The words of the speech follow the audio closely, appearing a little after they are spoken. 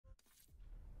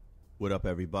What up,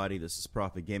 everybody? This is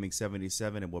Prophet Gaming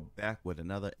 77, and we're back with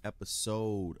another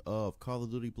episode of Call of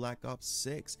Duty Black Ops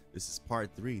 6. This is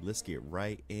part 3. Let's get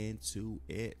right into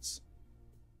it.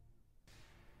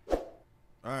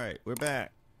 Alright, we're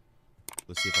back.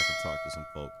 Let's see if I can talk to some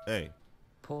folk. Hey.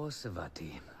 Poor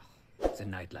Savati. The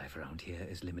nightlife around here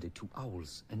is limited to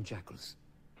owls and jackals.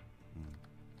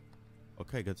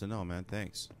 Okay, good to know, man.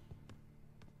 Thanks.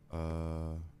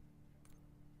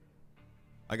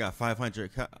 I got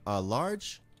 500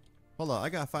 large. Hold on, I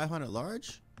got 500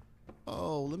 large.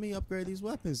 Oh, let me upgrade these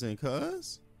weapons then,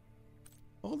 cuz.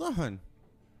 Hold on.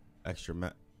 Extra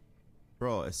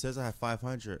bro, it says I have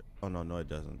 500. Oh no, it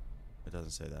doesn't. It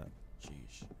doesn't say that.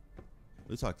 Jeez.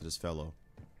 Let me talk to this fellow.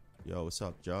 Yo, what's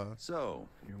up, Jaw? So,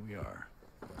 here we are.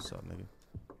 What's up, nigga?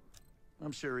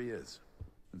 I'm sure he is.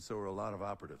 And so are a lot of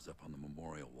operatives up on the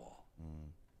memorial wall.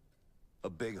 A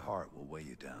big heart will weigh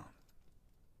you down.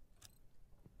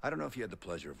 I don't know if you had the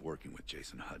pleasure of working with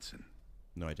Jason Hudson.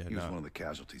 No, I did not. He was one of the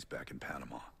casualties back in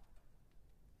Panama.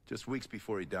 Just weeks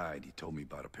before he died, he told me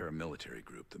about a paramilitary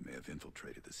group that may have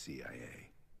infiltrated the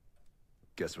CIA.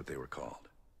 Guess what they were called?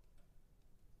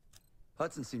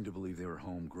 Hudson seemed to believe they were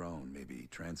homegrown, maybe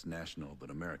transnational, but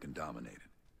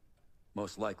American-dominated.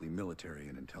 Most likely military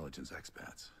and intelligence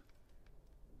expats.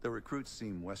 The recruits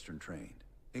seem Western-trained,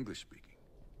 English-speaking.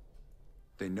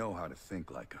 They know how to think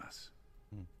like us.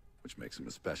 Which makes him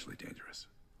especially dangerous.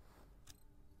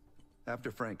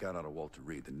 After Frank got out of Walter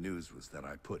Reed, the news was that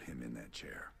I put him in that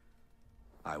chair.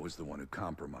 I was the one who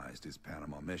compromised his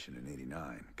Panama mission in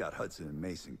 '89, got Hudson and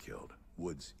Mason killed,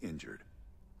 Woods injured.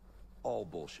 All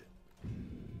bullshit.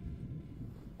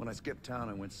 When I skipped town,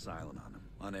 I went silent on him,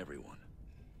 on everyone.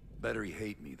 Better he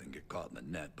hate me than get caught in the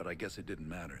net, but I guess it didn't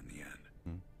matter in the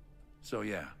end. So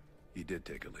yeah, he did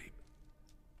take a leap.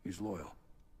 He's loyal.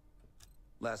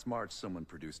 Last March, someone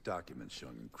produced documents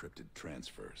showing encrypted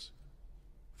transfers.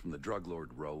 From the drug lord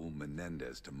Raul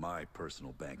Menendez to my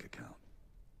personal bank account.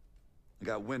 I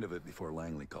got wind of it before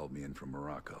Langley called me in from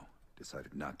Morocco.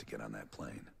 Decided not to get on that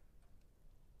plane.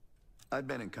 I'd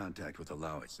been in contact with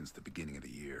Alawi since the beginning of the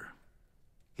year.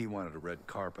 He wanted a red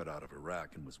carpet out of Iraq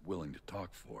and was willing to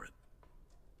talk for it.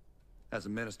 As a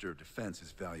Minister of Defense,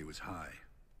 his value was high,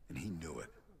 and he knew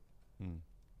it.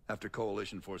 After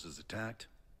coalition forces attacked,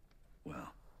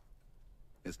 well,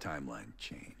 his timeline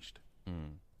changed.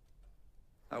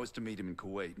 I was to meet him in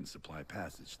Kuwait and supply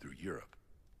passage through Europe.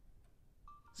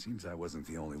 Seems I wasn't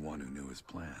the only one who knew his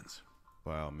plans.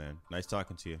 Wow, man. Nice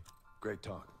talking to you. Great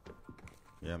talk.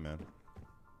 Yeah, man.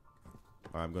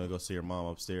 Alright, I'm gonna go see your mom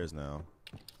upstairs now.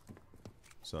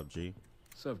 What's up, G?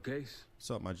 What's up, Case? What's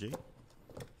up, my G?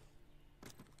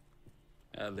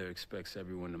 Adler expects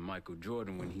everyone to Michael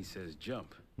Jordan when he says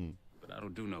jump. But I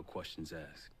don't do no questions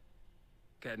asked.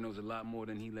 Cat knows a lot more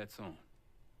than he lets on.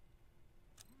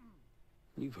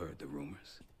 You've heard the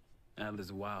rumors.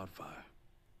 Adler's a wildfire.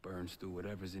 Burns through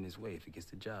whatever's in his way if he gets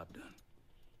the job done.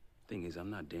 Thing is, I'm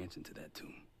not dancing to that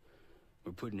tune.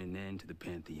 We're putting an end to the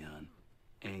Pantheon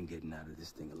and getting out of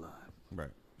this thing alive. Right.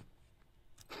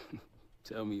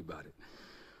 Tell me about it.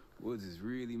 Woods is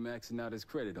really maxing out his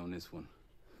credit on this one.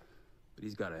 But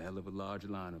he's got a hell of a large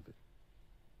line of it.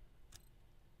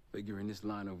 Figure in this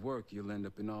line of work, you'll end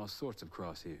up in all sorts of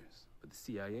crosshairs. But the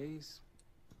CIA's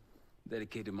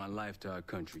dedicated my life to our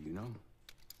country, you know?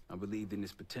 I believed in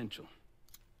its potential.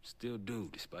 Still do,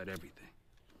 despite everything.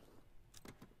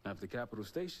 After Capital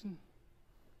Station?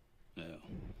 Hell,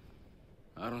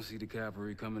 I don't see the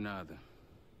cavalry coming either.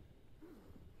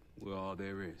 We're all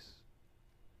there is.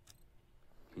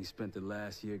 He spent the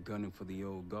last year gunning for the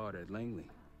old guard at Langley.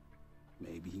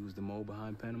 Maybe he was the mole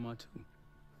behind Panama, too.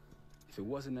 If it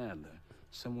wasn't Adler,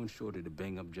 someone sure did a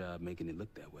bang-up job making it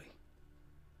look that way.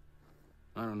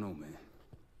 I don't know, man.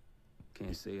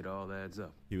 Can't say it all adds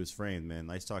up. He was framed, man.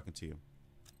 Nice talking to you.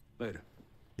 Later.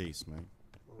 Peace, man.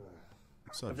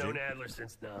 What's up, I've G? known Adler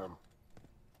since Nam.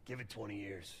 Give it 20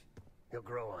 years. He'll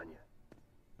grow on you.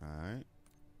 Alright.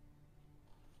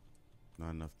 Not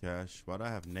enough cash. Why do I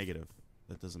have negative?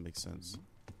 That doesn't make sense.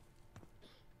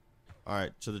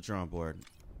 Alright, to the drawing board.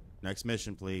 Next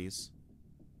mission, please.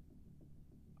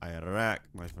 Iraq,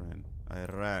 my friend.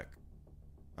 Iraq.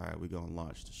 Alright, we gonna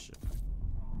launch this shit.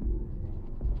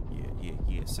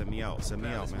 Yeah. Send me out. Send me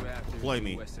out, man. Deploy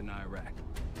me. Western Iraq.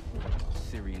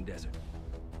 Syrian desert.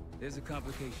 There's a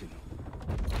complication.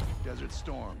 Desert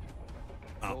Storm.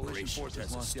 Coalition Operation forces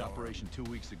Desert launched the Storm. operation 2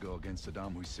 weeks ago against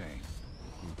Saddam Hussein.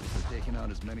 They're taking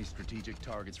out as many strategic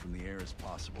targets from the air as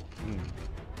possible.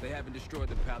 They haven't destroyed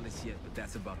the palace yet, but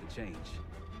that's about to change.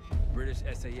 British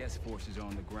SAS forces are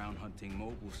on the ground hunting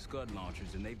mobile Scud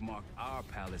launchers, and they've marked our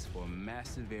palace for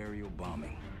massive aerial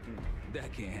bombing.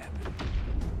 That can't happen.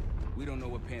 We don't know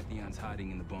what Pantheon's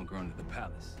hiding in the bunker under the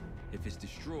palace. If it's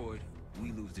destroyed,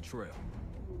 we lose the trail.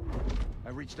 I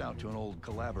reached out to an old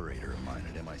collaborator of mine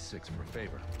at MI6 for a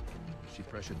favor. She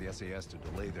pressured the SAS to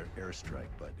delay their airstrike,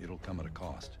 but it'll come at a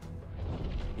cost.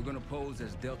 We're gonna pose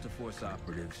as Delta Force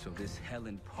operatives so this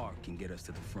Helen Park can get us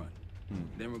to the front.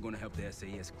 Then we're gonna help the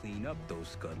SAS clean up those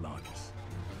Scud launchers.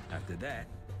 After that,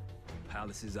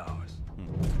 Palace is ours.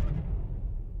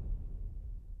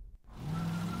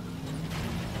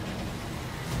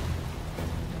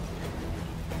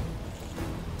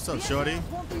 What's up, shorty?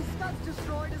 Want these Scuds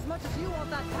destroyed as much as you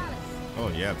want that palace. Oh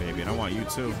yeah, baby, and I want you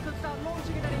too. These could start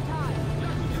launching at any time.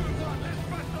 Let's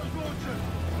press those launchers.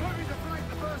 Moving to flank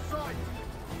the first sight.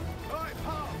 All right,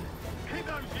 pal. Keep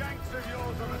those Yanks of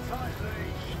yours on a tight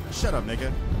leash. Shut up,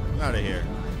 nigga. I'm out of here.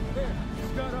 There,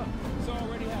 Scud up. It's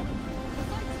already happened.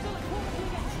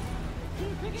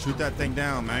 Shoot that thing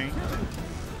down, man.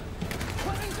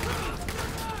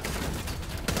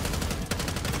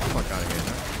 Fuck out of here,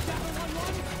 man.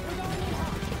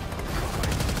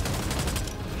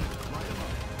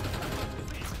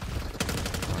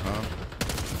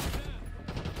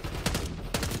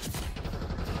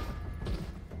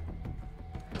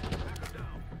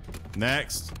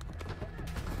 Next.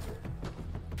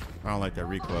 I don't like that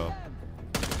recoil.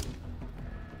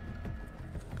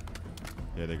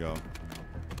 There they go.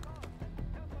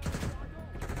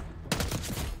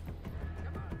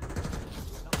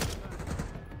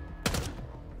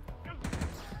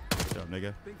 What's up,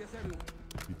 nigga?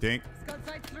 You think? Scud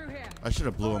sights through here. I should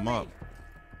have blew him up.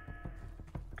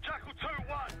 Jackal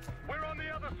 2-1. We're on the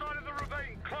other side of the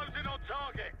ravine, closing on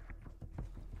target.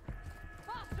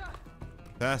 Faster.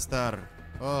 Faster.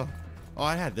 Oh,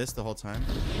 I had this the whole time.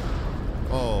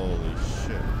 Holy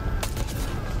shit.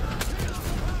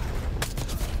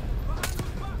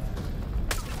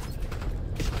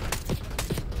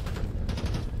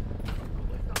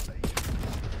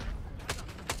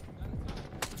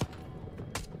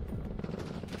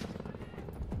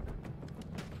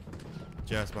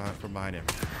 Just from behind him.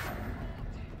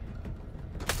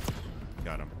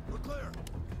 Got him. We're clear.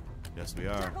 Yes, we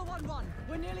are. Jackal 1-1.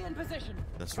 We're nearly in position.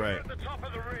 That's We're right. at the top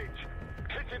of the ridge,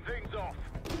 kicking things off.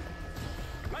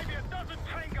 Maybe a dozen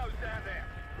tangos down there.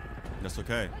 That's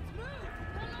okay. Let's move.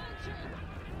 They're launching.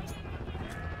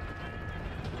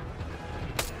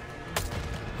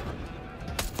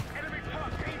 Enemy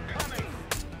truck incoming.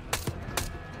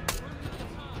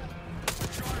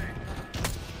 Trying.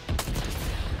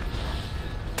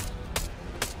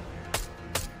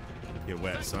 Get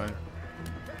wet, son.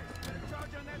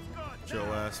 Sergeant, that's good.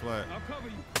 Chill ass wet. I'll cover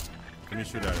you. Let me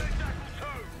shoot at it.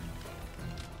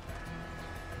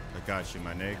 I got you,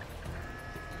 my nigga.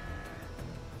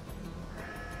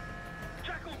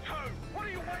 Jackal 2, what are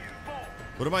you waiting for?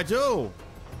 What do I do?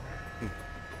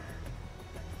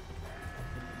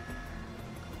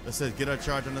 It says get a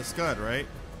charge on the Scud, right?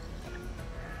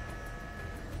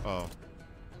 Oh.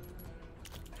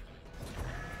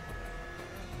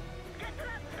 Get to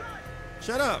that Scud!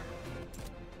 Shut up.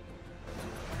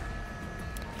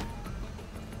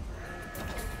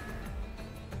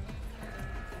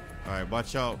 All right,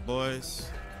 watch out, boys.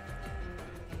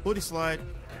 Booty slide.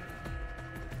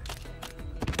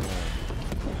 Get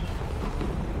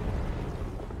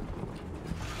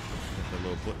the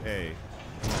little hey.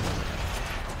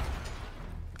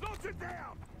 Launch it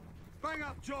down! Bang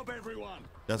up job, everyone!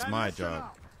 That's Now my listen job.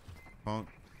 up. Punk.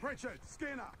 Pritchard,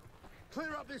 Skinner,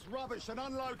 clear up this rubbish and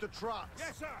unload the trucks.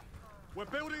 Yes, sir. We're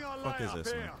building our Fuck is layup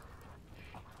this, here. man?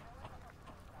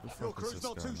 Who the Your fuck is crew's this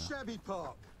not guy, too man? shabby,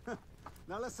 Park.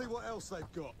 Now let's see what else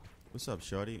they've got. What's up,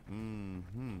 shorty?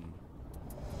 Mm-hmm.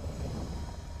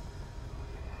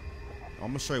 I'm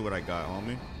gonna show you what I got,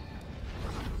 homie.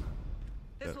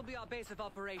 This will be our base of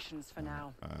operations for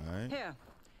now. All right. Here.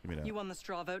 Give me that. You won the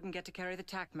straw vote and get to carry the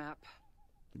TAC map.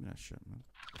 Give me that shit, man.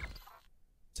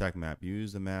 Attack map.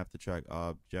 Use the map to track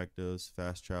objectives,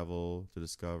 fast travel to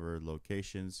discover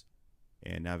locations,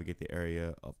 and navigate the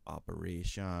area of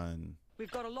operation.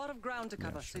 We've got a lot of ground to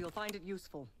cover, so you'll find it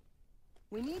useful.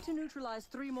 We need to neutralize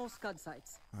 3 more Scud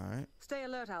sites. All right. Stay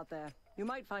alert out there. You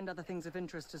might find other things of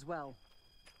interest as well.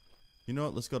 You know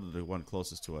what? Let's go to the one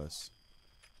closest to us.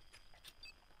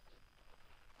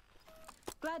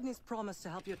 Gladney's promised to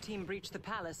help your team breach the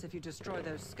palace if you destroy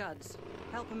those Scuds.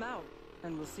 Help him out,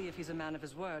 and we'll see if he's a man of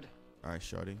his word. All right,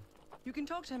 shorty. You can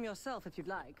talk to him yourself if you'd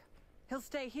like. He'll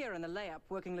stay here in the layup,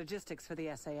 working logistics for the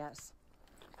SAS.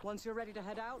 Once you're ready to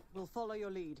head out, we'll follow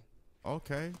your lead.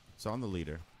 Okay. So I'm the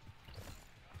leader.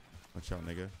 Watch out,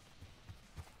 nigga.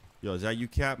 Yo, is that you,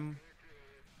 Captain?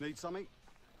 Need something?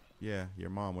 Yeah, your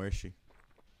mom. Where is she?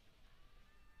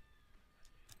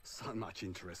 So much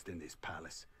interest in this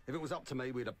palace. If it was up to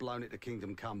me, we'd have blown it to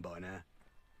Kingdom Come by now.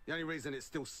 The only reason it's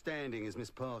still standing is Miss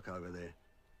Park over there.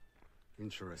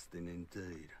 Interesting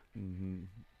indeed.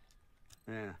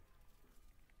 Yeah.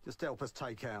 Just help us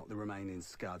take out the remaining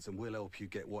scuds and we'll help you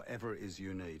get whatever it is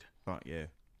you need. Oh, yeah.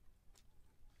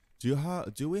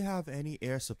 Do we have any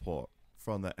air support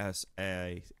from the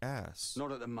SAS?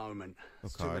 Not at the moment.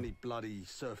 There's too many bloody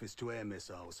surface-to-air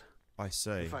missiles. I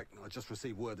say. In fact, I just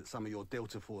received word that some of your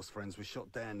Delta Force friends were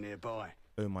shot down nearby.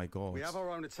 Oh my god. We have our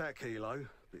own attack helo,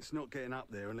 but it's not getting up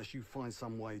there unless you find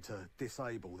some way to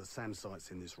disable the SAM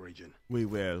sites in this region. We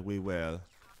will.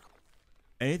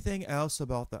 Anything else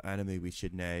about the enemy we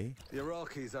should know? The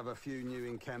Iraqis have a few new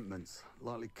encampments,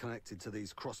 likely connected to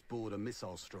these cross-border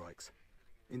missile strikes.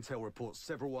 Intel reports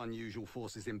several unusual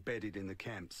forces embedded in the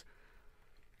camps.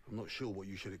 I'm not sure what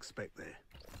you should expect there.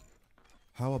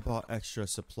 How about extra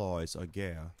supplies or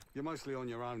gear? You're mostly on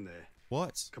your own there.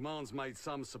 What? Command's made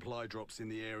some supply drops in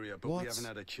the area, but we haven't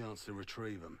had a chance to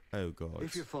retrieve them. Oh god.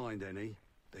 If you find any,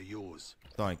 they're yours.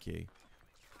 Thank you.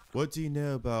 What do you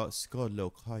know about Scud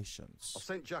locations? I've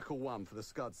sent Jackal 1 for the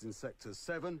Scuds in sectors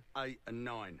 7, 8 and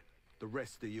 9. The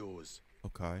rest are yours.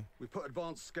 Okay. We've put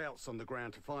advanced scouts on the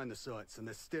ground to find the sites, and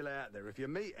they're still out there. If you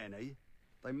meet any,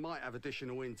 they might have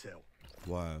additional intel.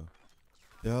 Wow.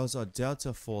 There's a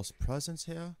Delta Force presence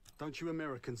here? Don't you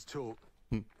Americans talk?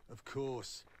 Of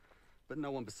course. But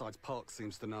no one besides Park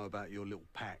seems to know about your little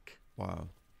pack. Wow.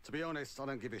 To be honest, I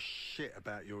don't give a shit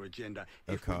about your agenda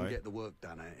if we can get the work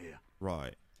done out here.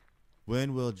 Right.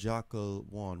 When will Jackal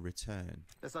 1 return?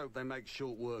 Let's hope they make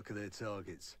short work of their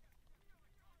targets.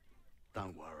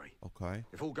 Don't worry. Okay.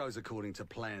 If all goes according to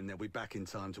plan, they'll be back in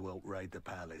time to help raid the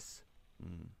palace.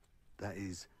 That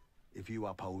is, if you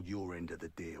uphold your end of the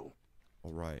deal.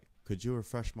 All right. Could you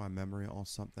refresh my memory on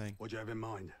something? What do you have in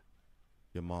mind?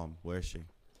 Your mom, where is she?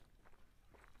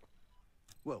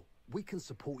 Well, we can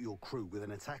support your crew with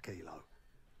an attack helo,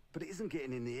 but it isn't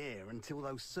getting in the air until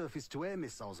those surface-to-air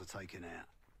missiles are taken out.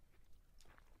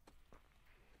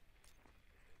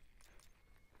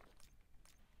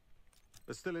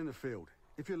 They're still in the field.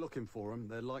 If you're looking for them,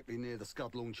 they're likely near the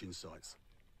Scud launching sites.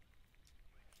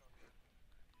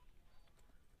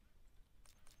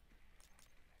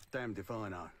 Damned if I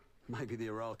know. Maybe the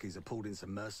Iraqis have pulled in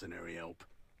some mercenary help.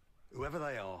 Whoever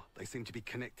they are, they seem to be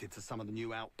connected to some of the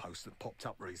new outposts that popped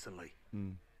up recently.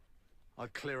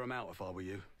 I'd clear them out if I were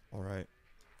you. All right.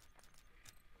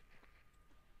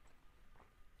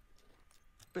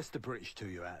 Best of British to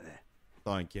you out there.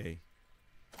 Thank you.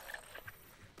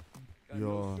 Got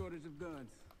no shortage of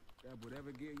guns. Grab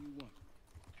whatever gear you want.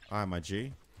 All right, my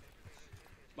G.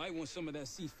 Might want some of that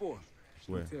C4.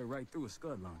 Where? Tear right through a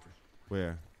Scud launcher.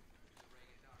 Where?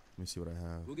 Let me see what I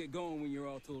have. We'll get going when you're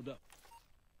all tooled up.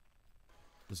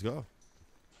 Let's go.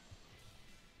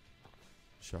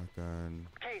 Shotgun.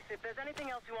 Case, if there's anything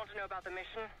else you want to know about the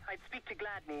mission, I'd speak to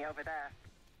Gladney over there.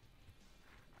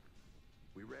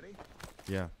 We ready?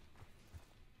 Yeah.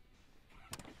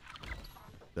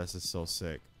 This is so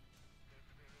sick.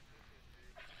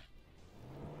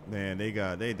 Man,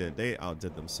 they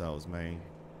outdid themselves, man.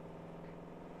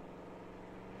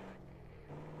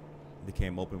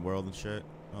 Became open world and shit.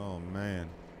 Oh man.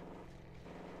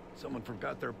 Someone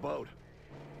forgot their boat.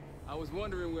 I was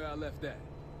wondering where I left that.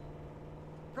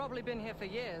 Probably been here for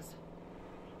years.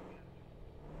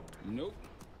 Nope.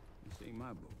 This ain't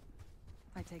my boat.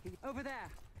 I take it. Over there.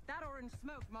 That orange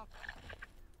smoke mark.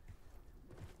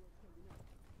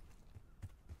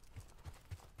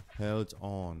 Held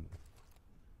on.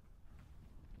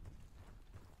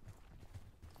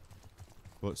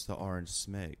 What's the orange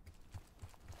smoke?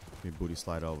 Let me booty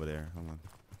slide over there. Hold on.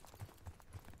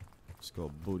 Let's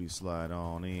go booty slide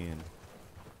on in.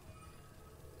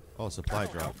 Oh, supply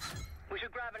drops. We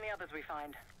should grab any others we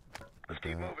find. Let's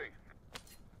keep moving.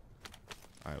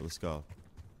 All right, let's go.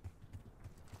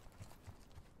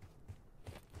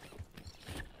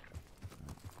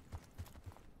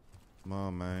 Come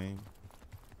on, man.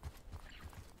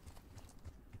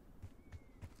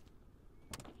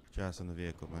 Just in the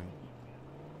vehicle, man.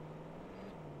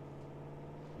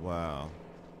 Wow.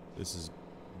 This is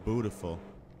beautiful.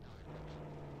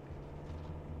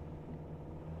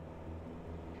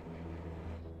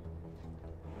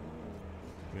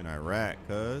 We're in Iraq,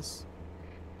 cuz.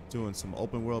 Doing some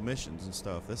open world missions and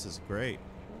stuff. This is great.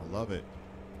 I love it.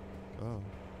 Oh.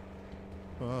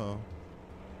 Oh.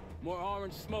 More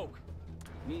orange smoke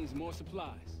means more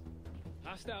supplies.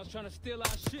 Hostiles trying to steal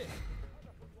our shit.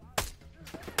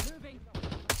 Moving.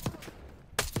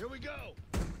 Here we go.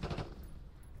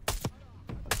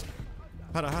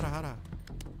 Hada.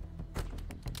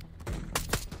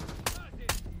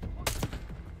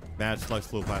 Bad slugs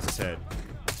flew past his head.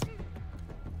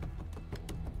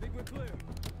 Think we're clear.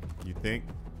 You think?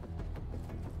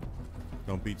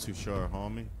 Don't be too sure,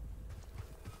 homie.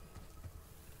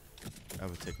 I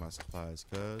would take my supplies,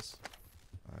 cuz.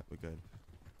 Alright, we're good.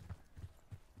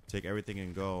 Take everything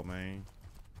and go, man.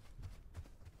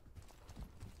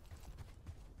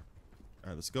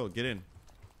 Alright, let's go. Get in.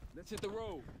 Let's hit the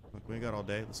road. Look, we ain't got all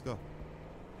day. Let's go.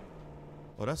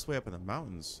 Oh, that's way up in the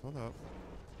mountains. Hold up.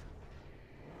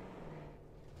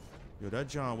 Yo, that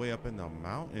John way up in the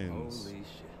mountains. Holy shit.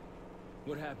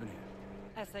 What happened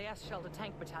here? SAS shelled a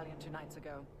tank battalion 2 nights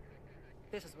ago.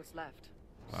 This is what's left.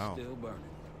 Wow. Still burning.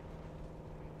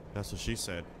 That's what she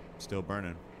said. Still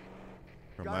burning.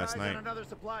 From Got last eyes night. on another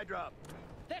supply drop.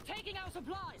 They're taking our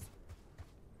supplies!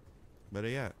 Better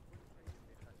yet.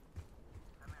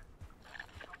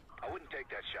 I wouldn't take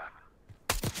that shot.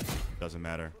 Doesn't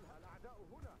matter.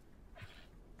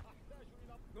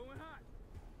 Going hot.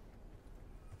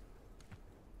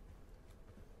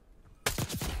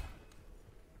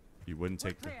 You wouldn't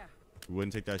take you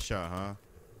wouldn't take that shot, huh?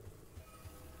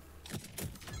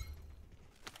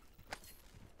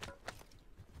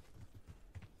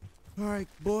 All right,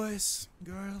 boys,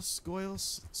 girls,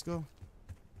 goyles, let's go.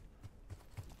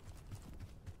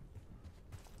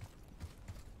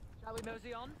 Shall we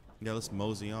mosey on? Yeah, let's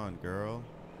mosey on, girl.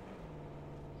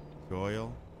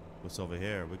 Goyle, what's over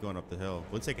here? We're going up the hill.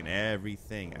 We're taking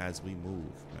everything as we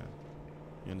move, man.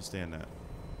 You understand that?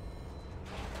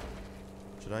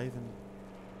 Should I even?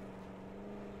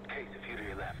 Case a few to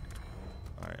your left.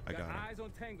 All right, I got it. Eyes on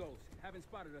tangos. Haven't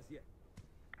spotted us yet.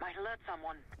 Might alert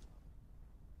someone.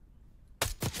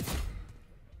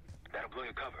 That'll blow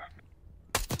your cover.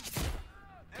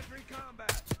 Entry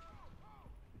combat.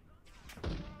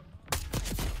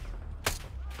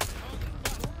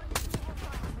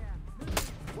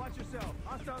 Watch yourself.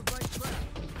 Hostiles like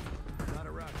crap. Not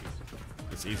a Rockies.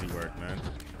 It's easy work, man.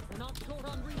 We're not short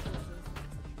on resources.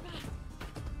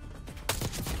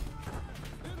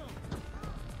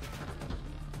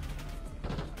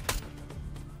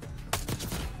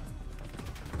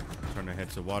 Turn their head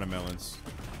to watermelons.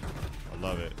 I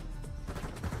love it.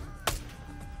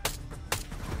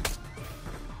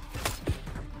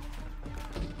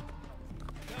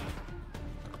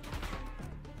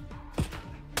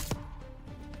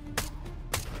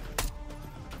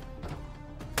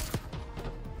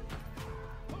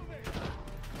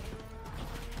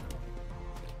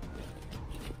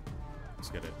 Let's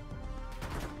get it.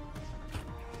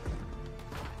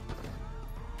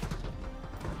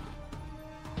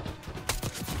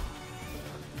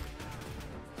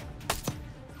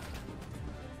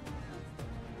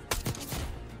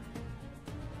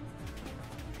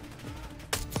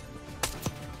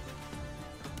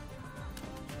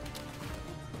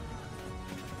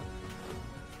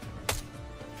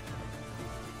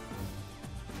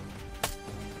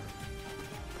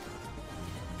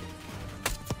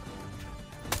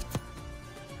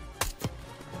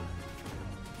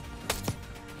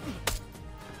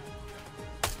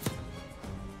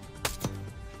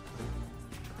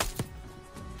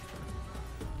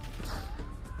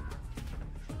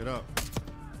 Get up.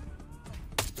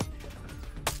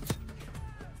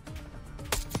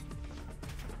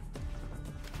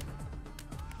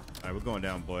 All right, we're going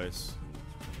down, boys.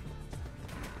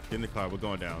 Get in the car. We're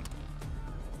going down.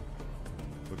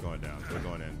 We're going down. We're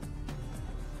going in.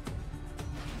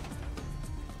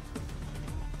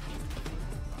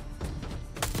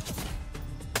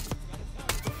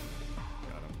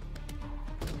 Got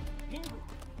him.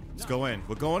 Let's go in.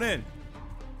 We're going in.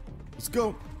 Let's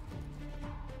go.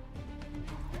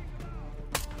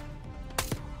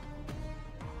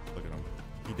 Look at him.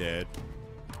 He dead.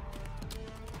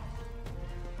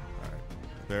 All right.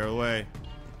 Clear away.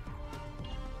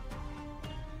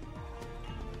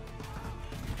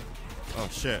 Oh,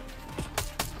 shit.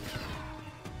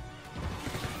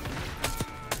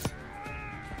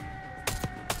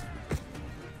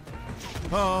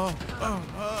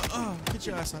 Get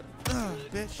your ass out.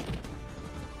 Bitch.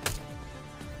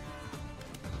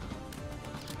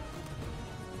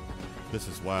 This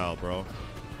is wild, bro.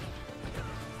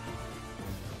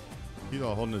 He's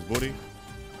all holding his booty.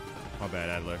 My bad,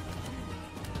 Adler.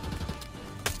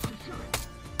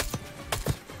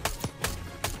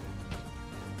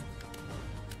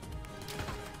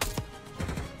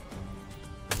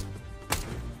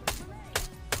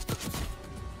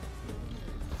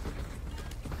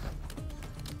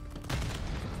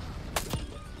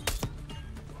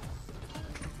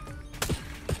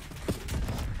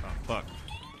 Fuck.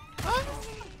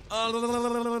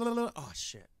 Oh,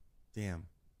 shit. Damn.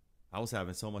 I was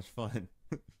having so much fun.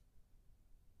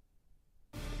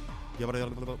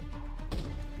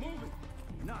 Moving.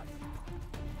 Nuts.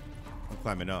 I'm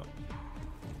climbing up.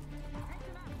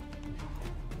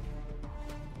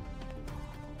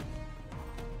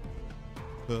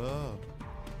 Oh.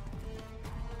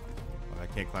 I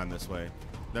can't climb this way.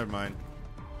 Never mind.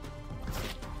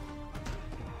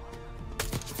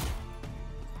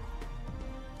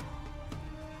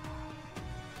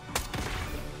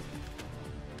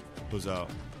 Who's out?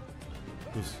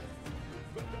 Who's...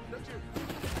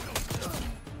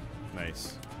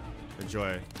 Nice.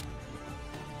 Enjoy.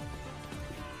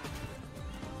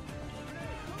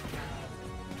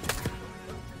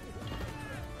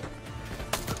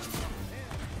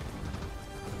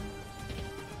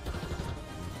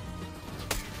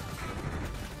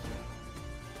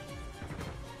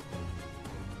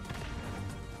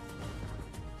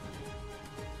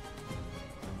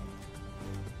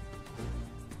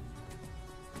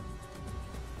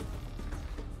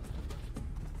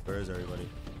 Where is everybody?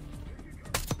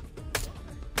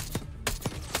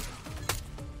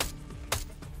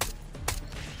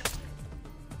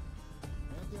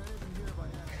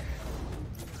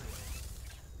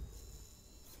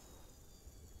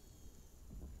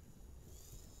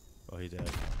 Oh, he's dead.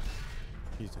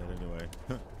 He's dead anyway.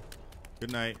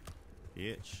 Good night,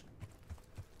 bitch.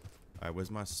 Alright, where's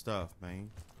my stuff, man?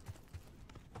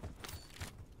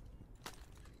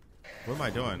 What am I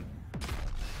doing?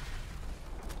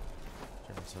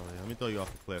 Let me throw you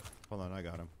off the cliff. Hold on, I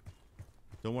got him.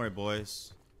 Don't worry,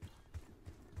 boys.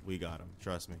 We got him.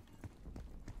 Trust me.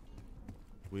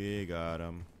 We got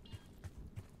him.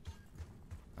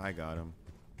 I got him.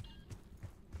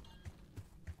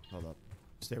 Hold up.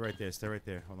 Stay right there. Stay right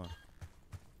there. Hold on.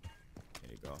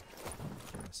 There you go.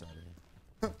 Get us out of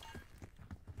here.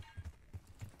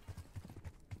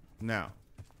 Now.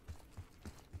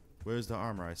 Where's the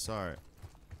armor? I saw it.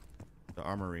 The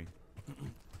armory.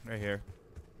 Right here.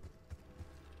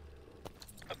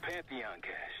 A Pantheon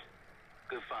cache.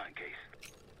 Good find, Case.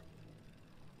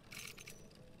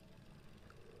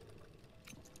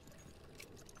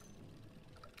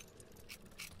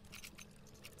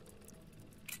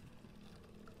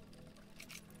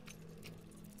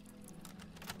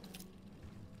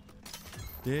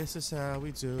 This is how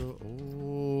we do.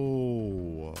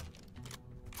 Oh.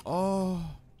 Oh.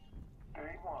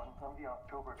 Day 1 of the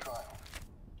October trial.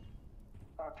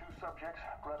 Our two subjects,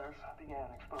 brothers, began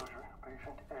exposure.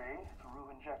 Patient A through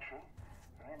injection,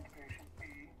 and patient B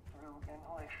through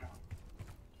inhalation.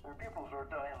 Their pupils are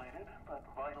dilated, but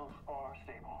vitals are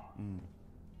stable.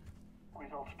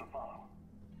 Results to follow.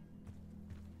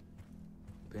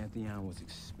 Pantheon was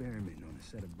experimenting on a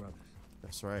set of brothers.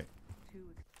 That's right.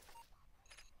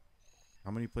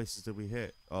 How many places did we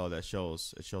hit? Oh, that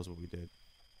shows. It shows what we did.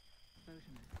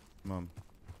 Mom.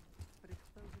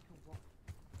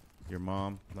 Your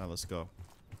mom. Now let's go.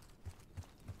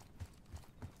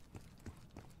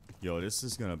 Yo, this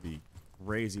is gonna be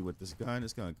crazy with this gun.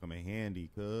 It's gonna come in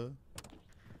handy, cuz.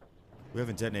 We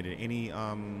haven't detonated any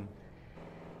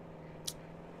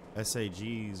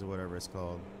SAGs or whatever it's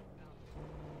called.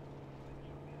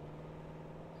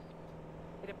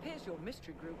 It appears your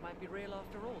mystery group might be real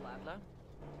after all, Adler.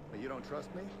 But you don't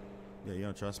trust me? Yeah, you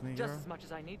don't trust me, Just girl? as much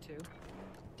as I need to.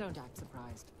 Don't act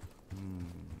surprised.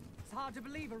 It's hard to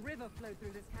believe a river flowed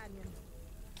through this canyon.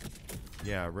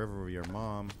 Yeah, river with your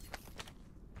mom.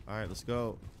 Alright, let's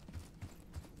go.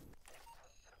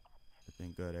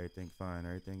 Everything good, everything fine,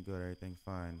 everything good, everything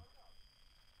fine.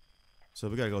 So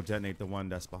we gotta go detonate the one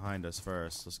that's behind us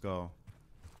first. Let's go.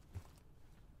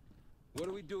 What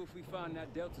do we do if we find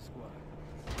that Delta squad?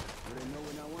 Do they know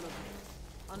we're not one of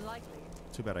them? Unlikely.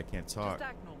 Too bad I can't talk. Just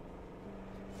act normal.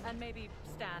 And maybe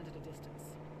stand at a distance.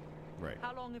 Right.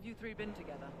 How long have you three been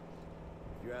together?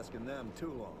 You're asking them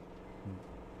too long.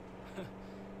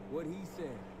 What he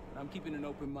said. I'm keeping an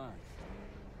open mind.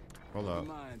 Hold up. Open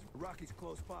minds. Rocky's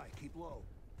close by. Keep low.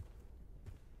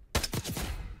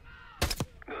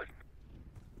 Good.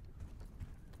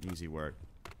 Easy work.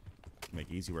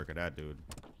 Make easy work of that dude.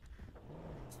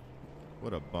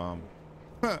 What a bum.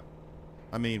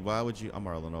 I mean, why would you? I'm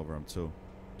rolling over him too.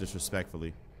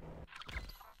 Disrespectfully.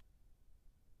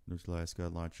 Neutralize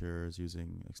scud launchers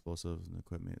using explosives and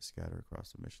equipment scattered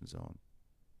across the mission zone.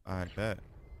 I bet.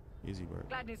 Easy work.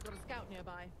 Gladney's got a scout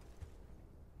nearby.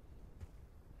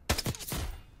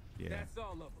 Yeah. That's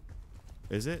all of them.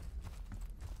 Is it?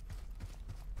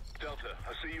 Delta,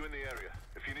 I see you in the area.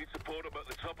 If you need support, I'm at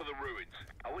the top of the ruins.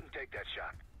 I wouldn't take that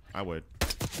shot. I would.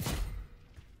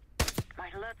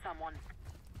 Might alert someone.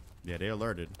 Yeah, they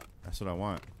alerted. That's what I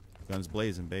want. Guns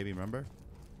blazing, baby, remember?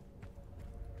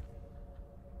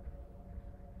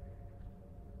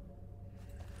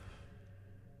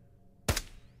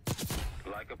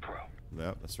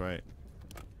 Yep, that's right.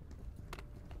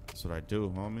 That's what I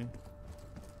do, homie.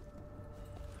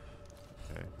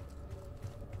 Okay.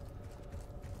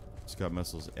 It's got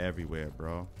missiles everywhere,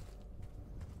 bro.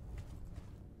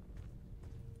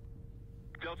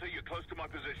 Delta, you're close to my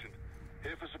position.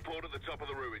 Here for support at the top of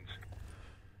the ruins.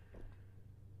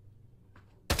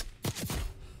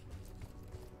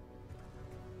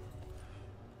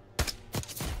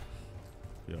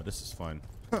 Yo, this is fun.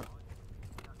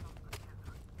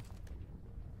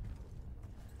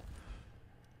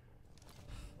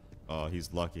 Oh,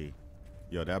 he's lucky.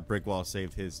 Yo, that brick wall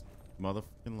saved his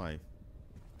motherfucking life.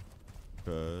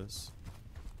 Cause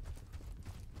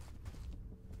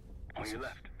On your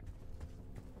left.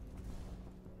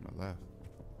 my left.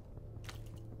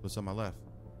 What's on my left?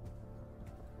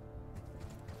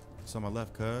 What's on my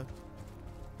left, cuz?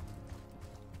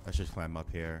 I should climb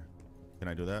up here. Can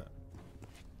I do that?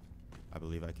 I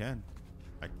believe I can.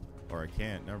 Or I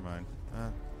can't. Never mind.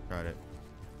 Tried it.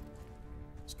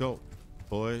 Let's go,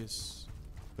 boys.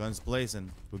 Guns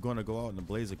blazing. We're going to go out in the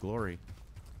blaze of glory.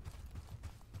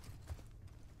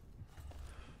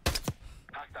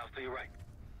 Hostiles to your right.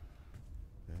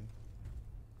 Okay.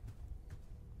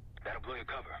 That'll blow your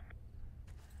cover.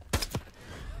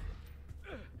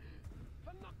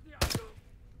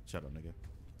 Shut up, nigga.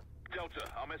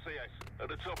 Delta, I'm SAS. At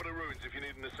the top of the ruins if you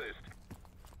need an assist.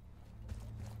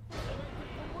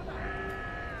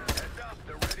 Heads up,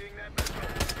 they're readying that missile.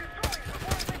 Destroy it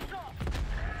before it takes off!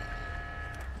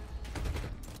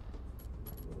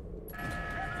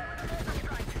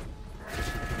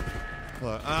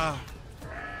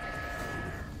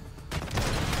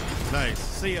 Nice.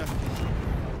 See ya.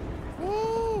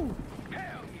 Woo!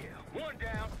 Hell yeah! One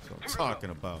down. That's what I'm talking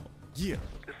about. Yeah.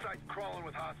 The site's crawling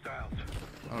with hostiles.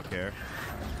 I don't care.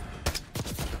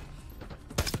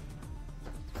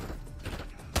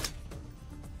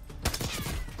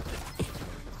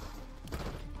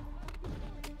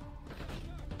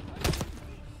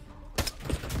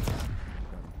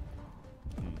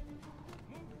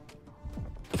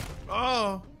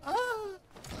 Oh.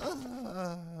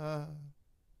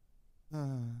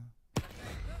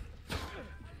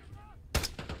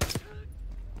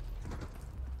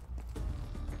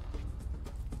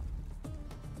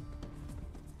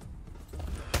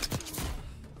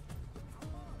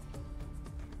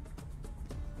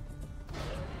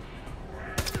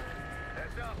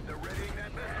 Heads up, they're readying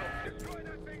that missile. Destroy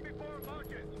that thing before it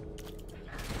launches.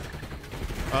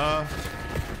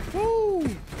 Woo!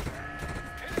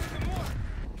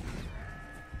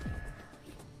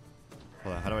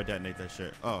 Hold on, how do I detonate that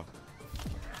shit? Oh.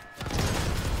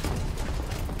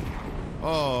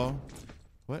 Oh.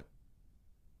 What?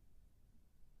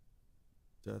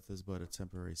 Death is but a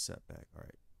temporary setback.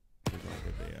 Alright. We're gonna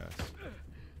get their ass.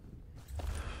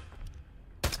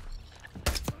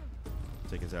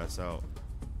 Take his ass out.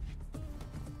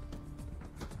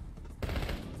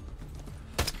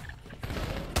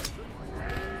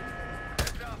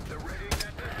 Heads up, they're readying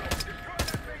that missile. Destroy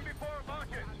that thing before it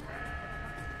launches.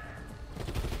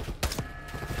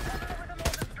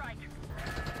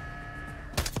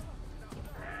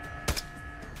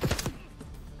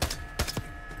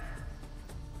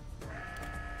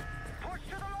 Push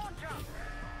to the launcher.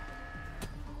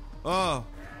 Oh.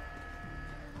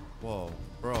 Whoa,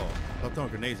 bro. Stop throwing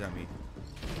grenades at me.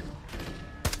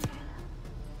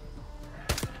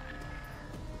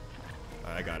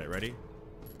 Alright, I got it. Ready?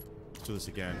 Let's do this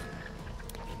again.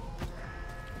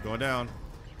 Going down.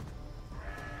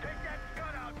 Take that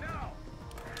scud out now.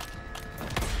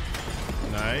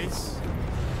 Nice.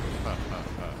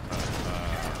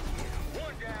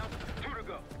 One down, two to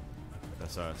go.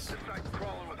 That's us. The site's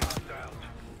crawling with hostiles.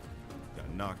 Got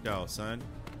knocked out, son.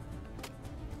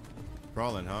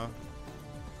 Crawling, huh?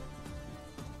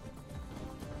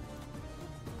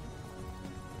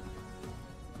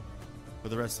 Where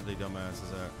the rest of the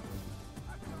dumbasses at?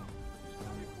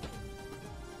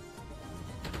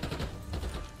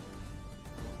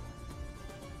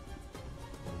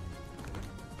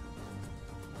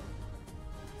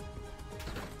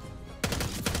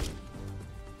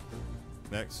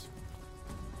 Next.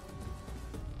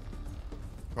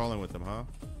 Crawling with them, huh?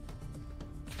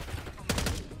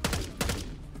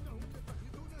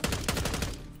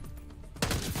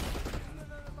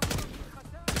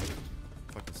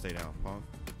 Fucking stay down, punk.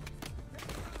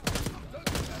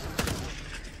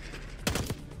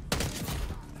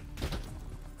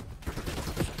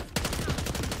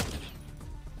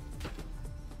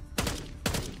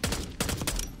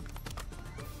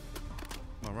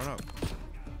 Come on, run up.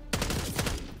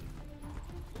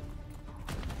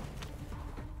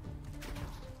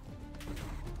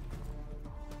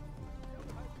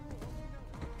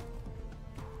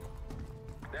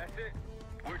 That's it.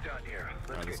 We're done here.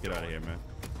 Alright, let's get out of here, man.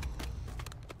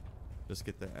 Just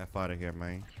get the F out of here,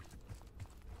 man.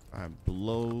 I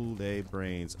blow they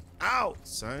brains out,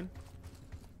 son.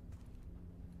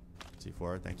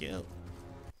 C4, thank you.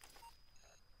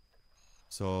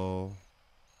 So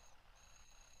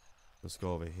let's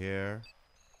go over here.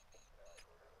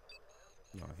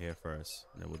 No, here first.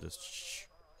 And then we'll just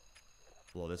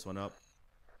blow this one up.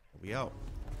 We out.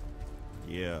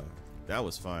 Yeah, that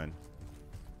was fun.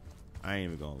 I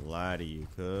ain't even gonna lie to you,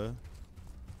 cuz.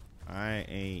 I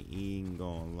ain't even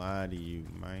gonna lie to you,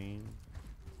 man.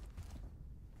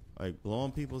 Like,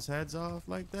 blowing people's heads off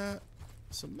like that,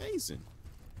 it's amazing.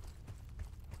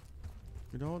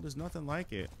 You know, there's nothing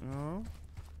like it, you know?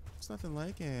 It's nothing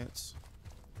like it.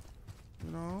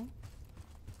 You know?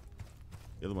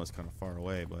 The other one's kind of far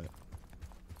away, but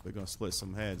we're gonna split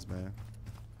some heads, man.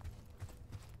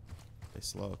 They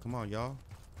slow. Come on, y'all.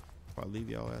 Probably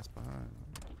leave y'all ass behind.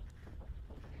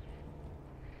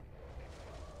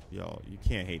 Yo, you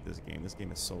can't hate this game. This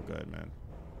game is so good, man.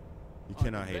 You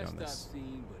cannot hate on this. I've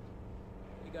seen, but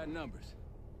they got numbers.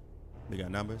 They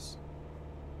got numbers?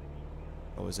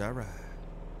 Oh, is that right?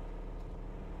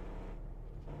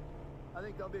 I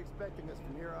think they'll be expecting us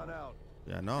from here on out.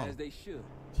 Yeah, I know. As they should.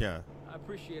 Yeah. I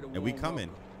appreciate a warm And we coming.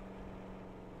 welcome.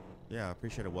 Yeah, I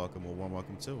appreciate a welcome. A warm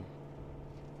welcome, too.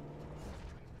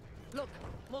 Look,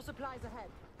 more supplies ahead.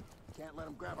 Can't let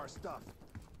them grab our stuff.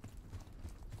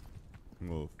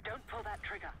 Move. Don't pull that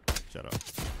trigger. Shut up.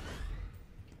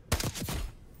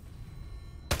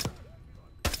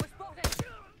 We're spotted.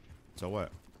 So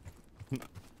what?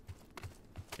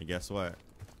 And guess what?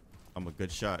 I'm a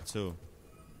good shot, too.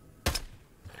 There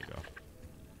you go.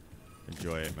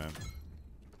 Enjoy it, man.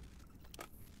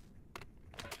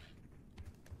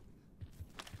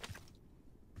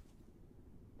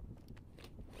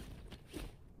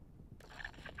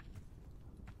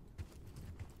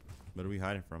 What are we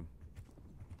hiding from?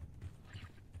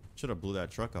 Should have blew that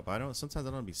truck up. Sometimes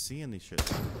I don't be seeing these shit.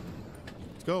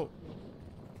 Let's go.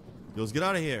 Yo, let's get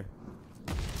out of here.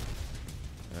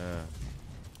 Yeah.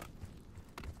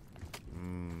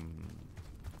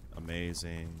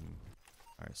 Amazing.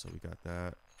 All right, so we got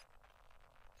that.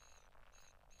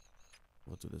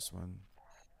 We'll do this one.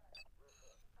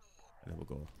 And then we'll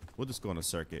go. We'll just go on a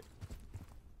circuit.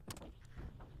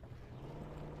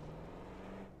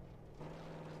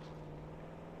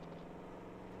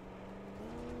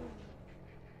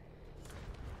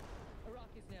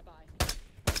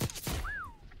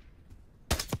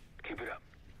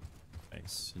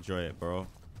 Thanks. Enjoy it, bro.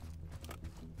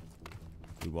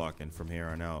 We walking from here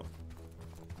on out.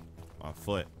 On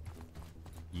foot.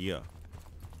 Yeah.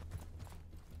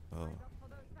 Oh.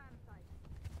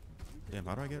 Damn,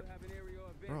 how do I get...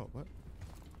 Bro, what?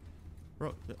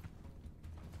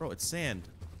 Bro, it's sand.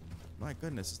 My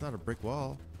goodness, it's not a brick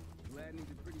wall.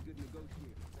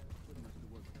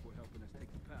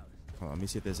 Hold on, let me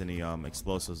see if there's any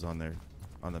explosives on there.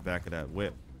 On the back of that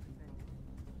whip.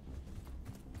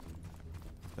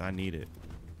 I need it.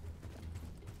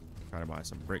 Trying to buy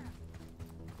some brick.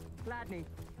 Gladney,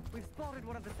 we've spotted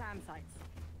one of the SAM sites.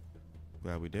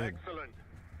 Glad we did. Excellent.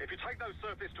 If you take those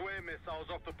surface-to-air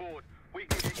missiles off the board, we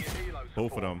can get your helo support.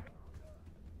 Both of them.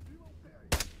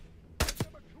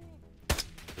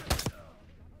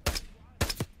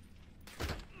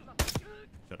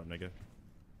 Shut up, nigga.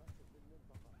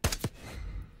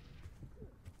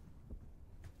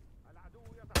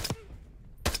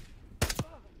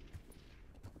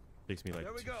 Takes me like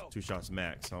two shots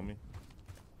max, homie.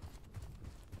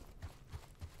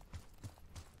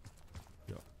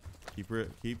 Yo, keep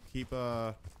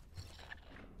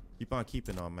on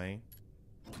keeping on, man.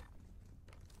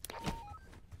 I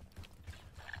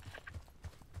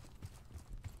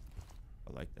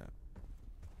like that.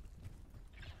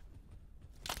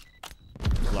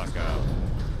 Block out.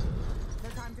 No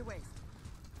time to waste.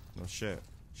 No shit,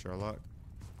 Sherlock.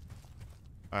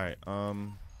 All right,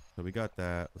 so we got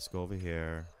that. Let's go over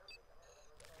here.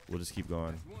 We'll just keep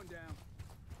going.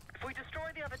 If we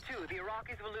destroy the other two, the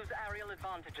Iraqis will lose aerial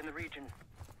advantage in the region.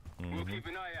 We'll keep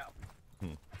an eye out.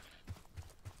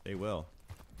 They will.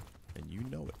 And you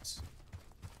know it.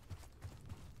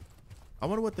 I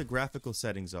wonder what the graphical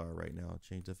settings are right now.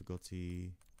 Change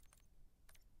difficulty.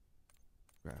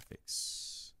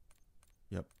 Graphics.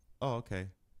 Yep. Oh, okay.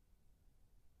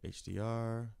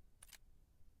 HDR.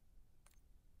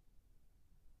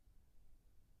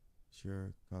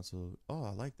 Sure, console. Oh, I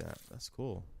like that. That's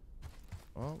cool.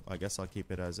 Well, I guess I'll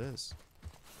keep it as is.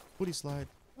 Booty slide.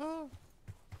 Oh.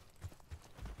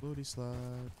 Booty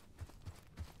slide.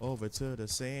 Over to the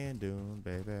sand dune,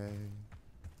 baby.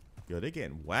 Yo, they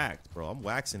getting whacked, bro. I'm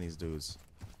waxing these dudes.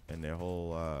 and their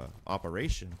whole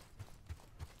operation.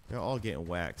 They're all getting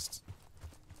waxed.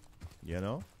 You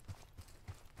know?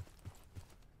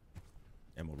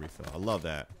 Ammo refill. I love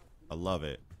that. I love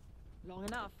it. Long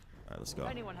enough. All right, let's go. If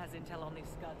anyone has intel on these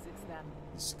scuds, it's them.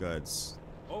 Scuds.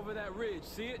 Over that ridge,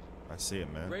 see it? I see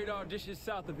it, man. Radar dishes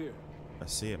south of here. I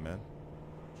see it, man.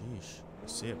 Jeesh. I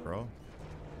see it, bro.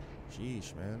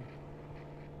 Jeesh, man.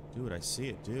 Dude, I see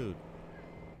it, dude.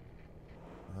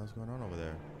 What the hell's going on over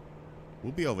there?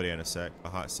 We'll be over there in a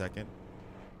hot second.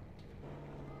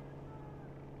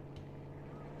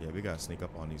 Yeah, we gotta sneak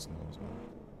up on these gnomes, man.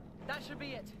 That should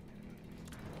be it.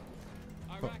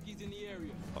 Iraqis in the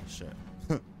area. Oh shit.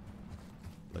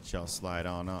 Let y'all slide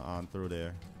on through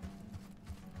there.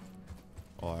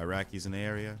 Oh, Iraqis in the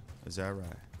area? Is that right?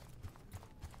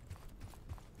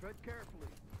 Tread carefully.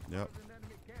 Yep. There's an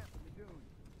enemy camp in the dunes.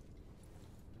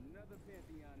 Another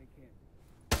Pantheon in camp.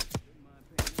 Wouldn't mind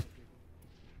paying that ticket.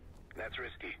 That's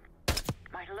risky.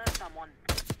 Might alert someone.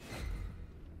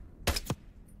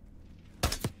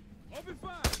 Open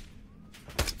fire!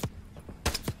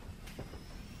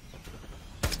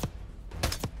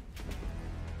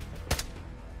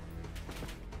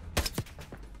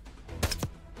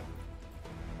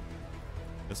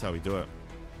 That's how we do it.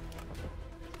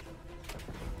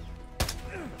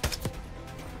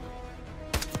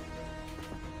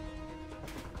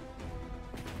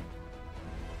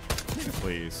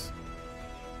 Please.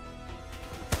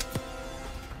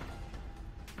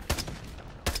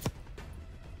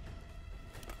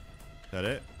 That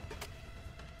it?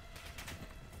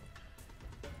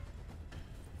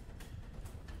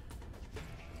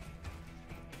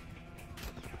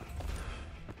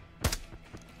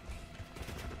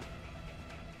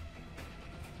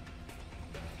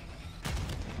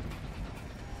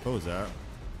 What was that?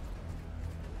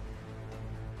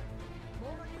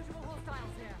 More unusual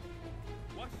hostiles here.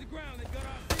 Watch the ground, they got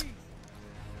our seas.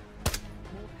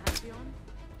 More Pantheon?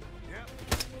 Yep.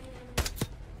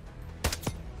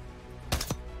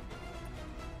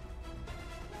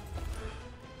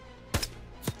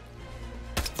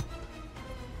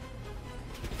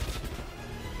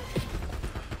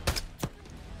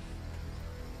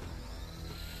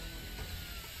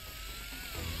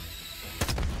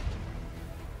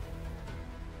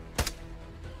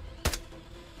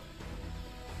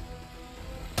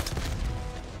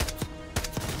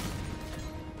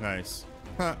 Nice.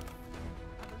 Huh.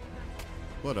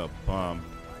 What a bum.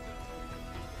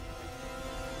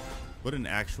 What an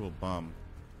actual bum.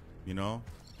 You know?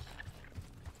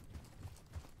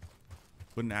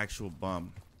 What an actual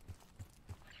bum.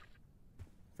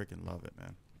 Freaking love it,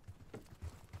 man.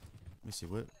 Let me see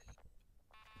what.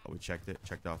 Oh, we checked it.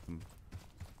 Checked off them.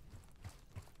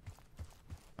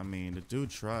 I mean, the dude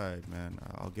tried, man.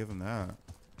 I'll give him that.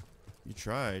 You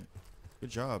tried. Good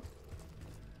job.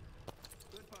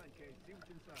 Good find, Case. See what's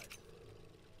inside.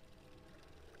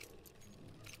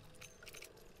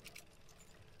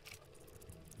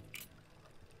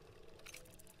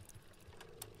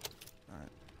 Alright.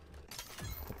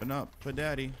 Open up for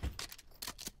daddy.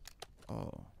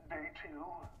 Oh. Day 2.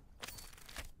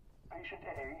 Patient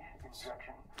A,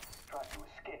 injection, tried to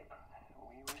escape.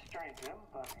 We restrained him,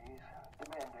 but he's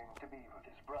demanding to be with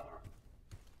his brother.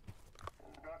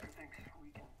 The doctor thinks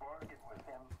we can bargain with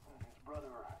him and his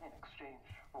brother in exchange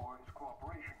for his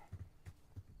cooperation.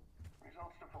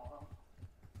 Results to follow.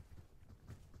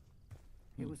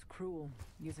 It was cruel,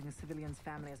 using a civilian's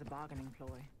family as a bargaining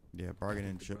ploy. Yeah,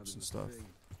 bargaining chips and stuff.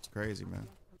 It's crazy, man.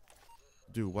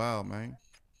 Dude, wow, man.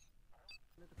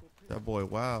 That boy,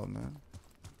 wow, man.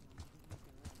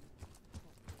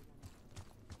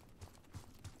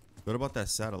 What about that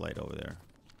satellite over there?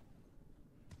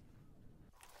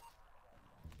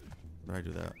 Did I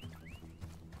do that?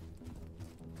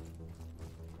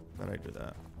 Did I do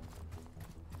that?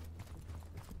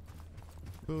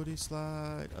 Booty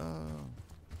slide. Oh.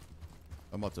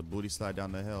 I'm about to booty slide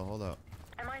down the hill. Hold up.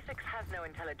 MI6 has no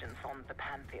intelligence on the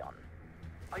Pantheon.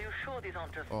 Are you sure these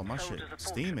aren't just Oh, my shit soldiers of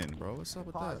steaming, fortune? bro. What's up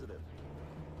with that?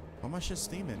 Oh, my shit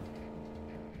steaming.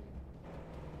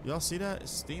 Y'all see that?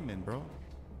 It's steaming, bro.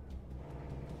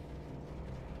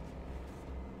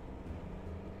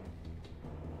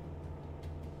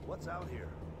 What's out here?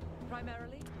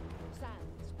 Primarily, sand.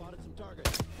 Spotted some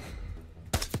targets.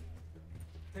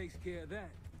 Takes care of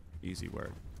that. Easy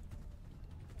work.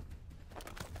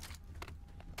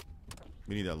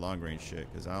 We need that long range shit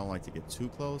because I don't like to get too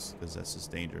close because that's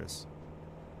just dangerous.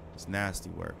 It's nasty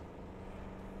work.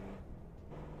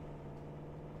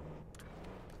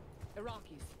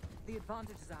 Iraqis. The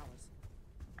advantage is ours.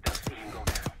 They'll see him go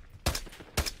down.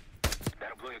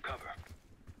 That'll blow your cover.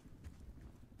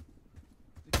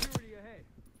 Security ahead.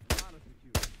 A lot of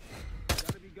security.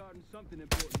 something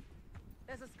important.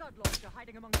 There's a scud launcher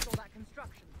hiding amongst all that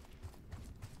construction.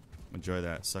 Enjoy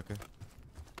that, sucker.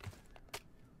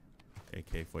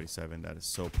 AK-47. That is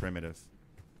so primitive.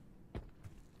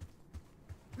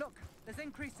 Look, there's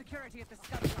increased security at the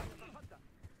scud site.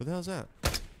 What the hell's that?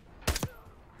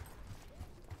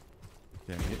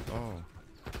 Damn it. Oh.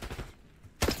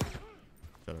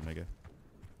 Shut up, nigga.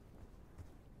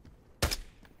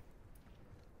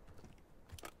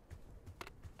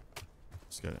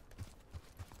 Let's get it.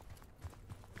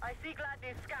 I see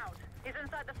Gladney's scout. He's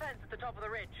inside the fence at the top of the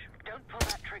ridge. Don't pull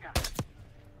that trigger.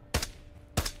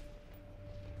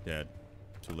 Dead.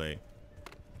 Too late.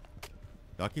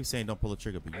 Y'all keep saying don't pull the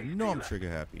trigger, but you know I'm trigger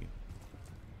happy.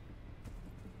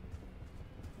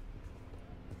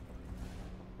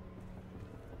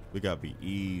 We gotta be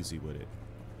easy with it.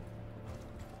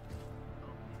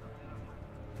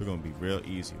 We're gonna be real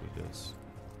easy with this.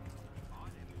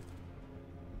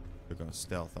 We're gonna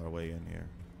stealth our way in here.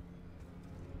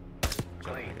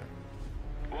 Clean.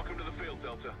 Welcome to the field,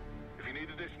 Delta. If you need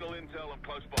additional intel, I'm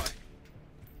close by.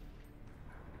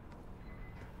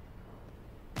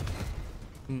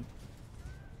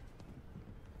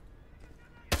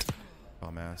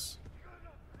 Dumbass.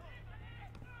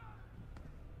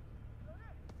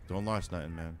 Don't launch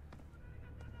nothing, man.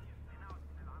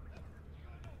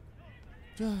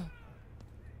 9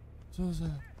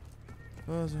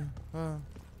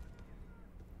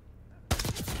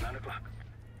 o'clock.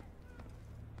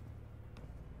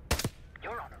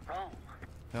 You're on a roll.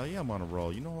 Hell yeah, I'm on a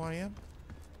roll. You know who I am?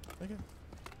 Nigga.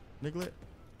 Niglet.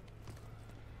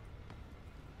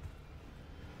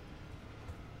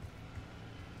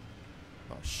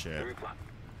 Oh shit. 3 o'clock.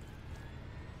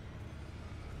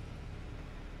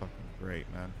 Fucking great,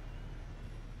 man.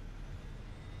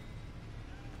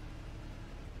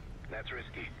 That's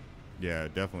risky. Yeah,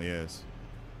 it definitely is.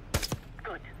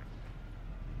 Good.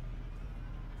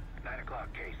 9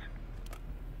 o'clock, Case.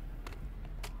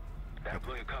 That'll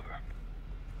blow your cover.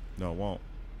 No, it won't.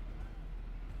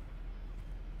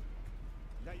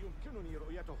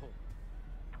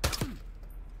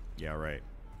 Yeah, right.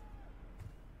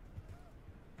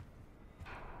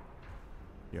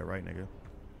 Yeah, right, nigga.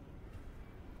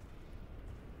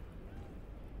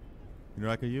 You know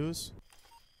what I could use?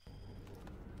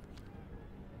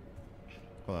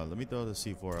 Hold on, let me throw the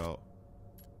C4 out.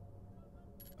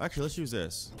 Actually, let's use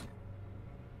this.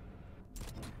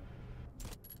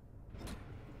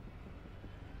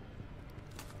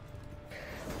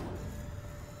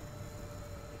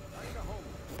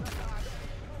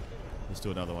 Let's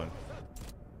do another one.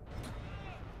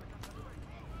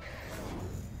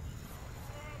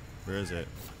 Where is it?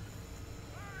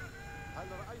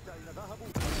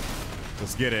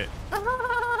 Let's get it.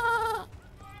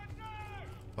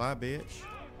 Bye, bitch.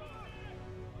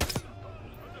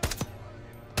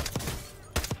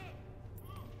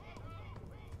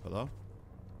 Hello?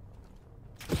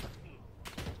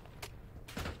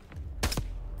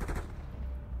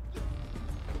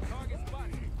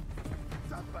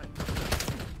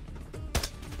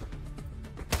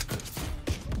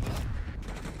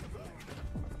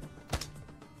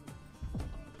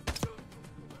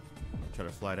 Try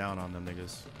to fly down on them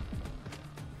niggas.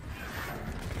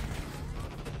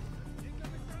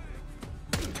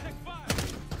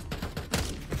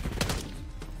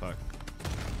 Fuck.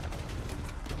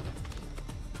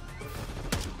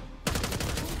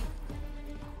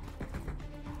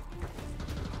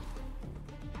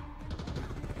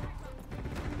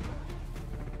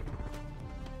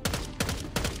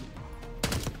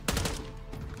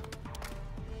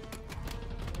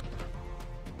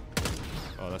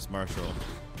 Oh, that's Marshall.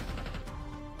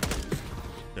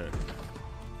 Okay.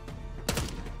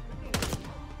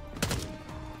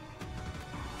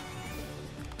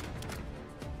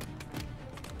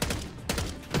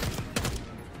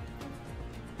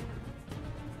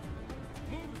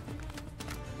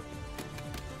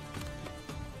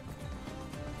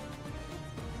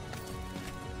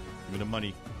 Give me the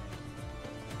money.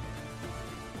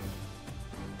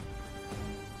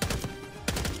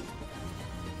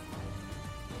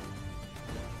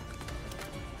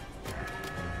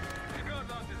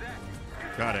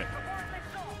 Got it.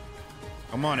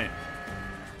 I'm on it.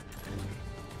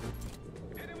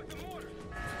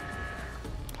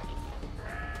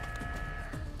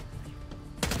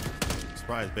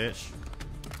 Surprise, bitch.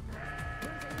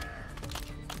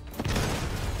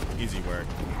 Easy work.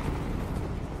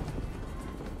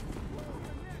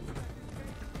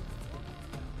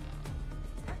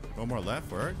 One more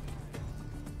left, work.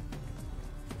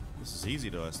 This is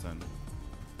easy to us then.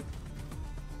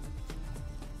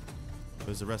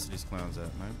 Where's the rest of these clowns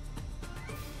at, man?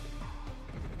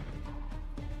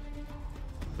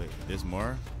 Wait, there's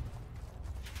more?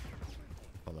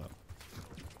 Hold up.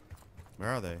 Where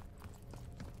are they?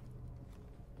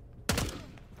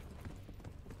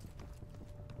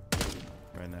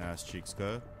 Right in the ass cheeks,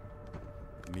 cuz.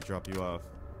 Let me drop you off.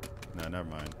 Nah, never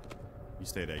mind. You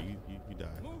stay there. You die.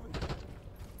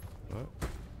 What?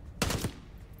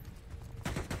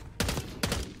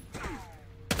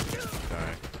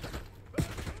 Die.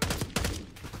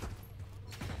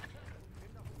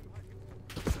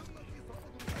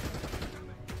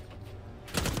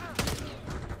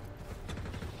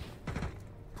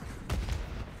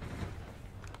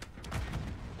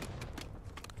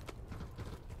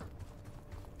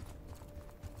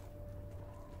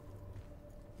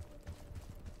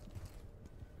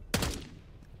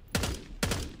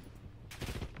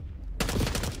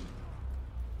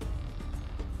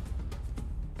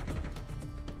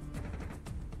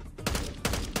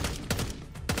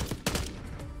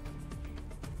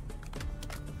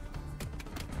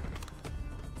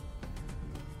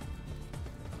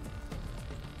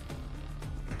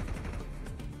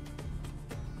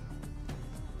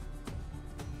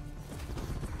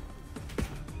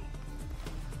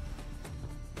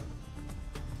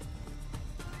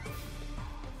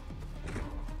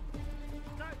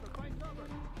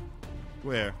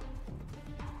 Where?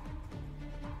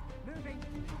 Moving.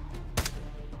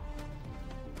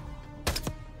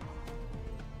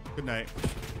 Good night.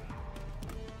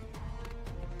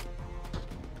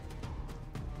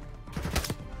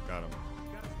 Got him.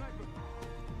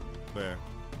 Where?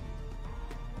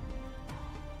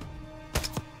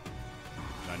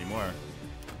 Not anymore.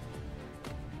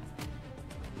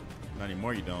 Not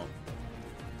anymore, you don't.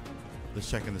 Let's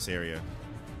check in this area.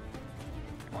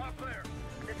 All clear.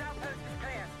 This outpost is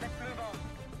clear. Let's move on.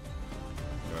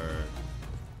 Or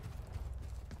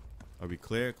are we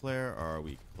clear, or are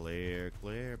we clear,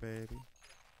 baby?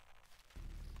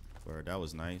 Or that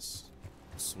was nice.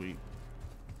 Sweet.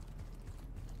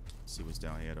 Let's see what's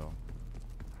down here, though.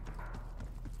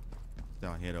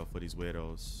 Down here, though, for these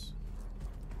weirdos.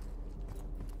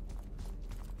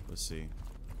 Let's see.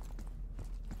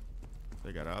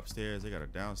 They got it upstairs. They got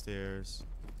it downstairs.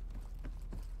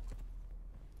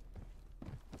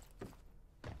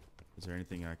 Is there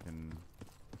anything I can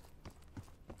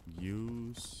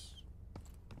use?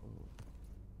 Oh.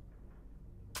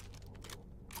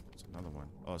 It's another one.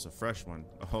 Oh, it's a fresh one.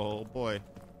 Oh boy.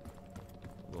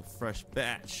 A little fresh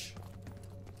batch.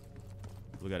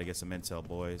 We gotta get some intel,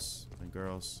 boys and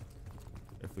girls.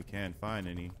 If we can find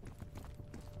any.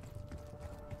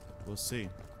 We'll see.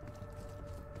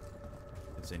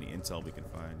 If there's any intel we can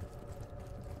find.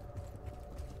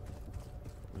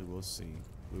 We will see.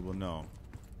 We will know.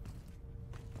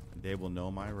 They will know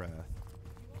my wrath.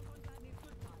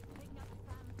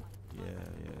 Yeah.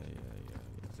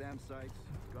 SAM sites,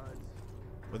 guards.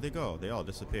 Where'd they go? They all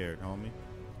disappeared, homie.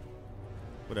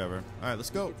 Whatever. All right,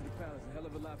 let's go. Get to the palace a hell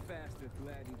of a lot faster if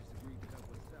Gladney just agreed to help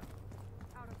us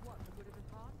out. Out of what? The good of his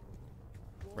heart?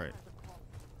 War Right. has a cost.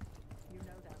 You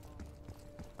know that, Mars.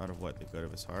 Out of what? The good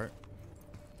of his heart?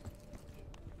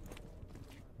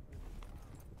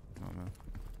 Come on, man.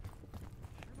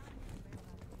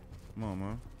 Come on,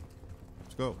 man.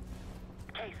 Let's go.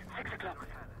 Case, 6 o'clock.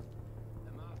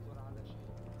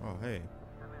 Oh, hey.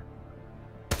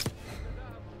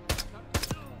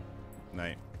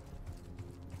 Night.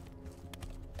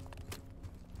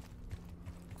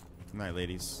 Night,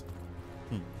 ladies.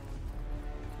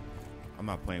 I'm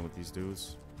not playing with these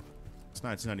dudes. It's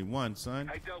 1991, son.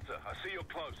 Hey, Delta, I see you're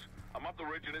close. I'm up the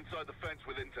ridge and inside the fence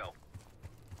with intel.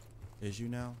 Is you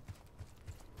now?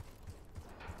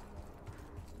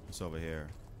 It's over here.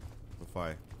 Before I,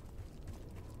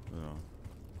 you know,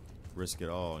 risk it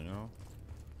all, you know?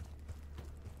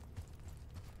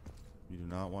 You do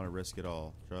not want to risk it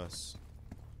all. Trust.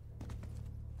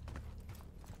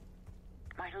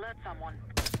 Might alert someone.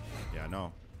 Yeah, I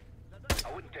know.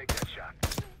 I wouldn't take that shot.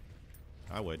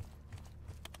 I would.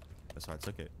 That's why I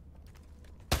took it.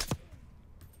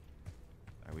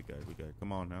 Alright, we good. We good.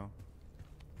 Come on now.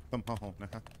 Come on now.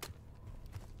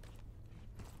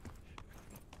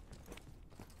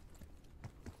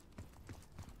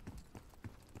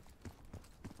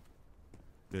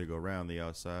 Gotta go around the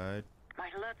outside.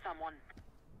 Might alert someone.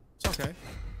 It's okay.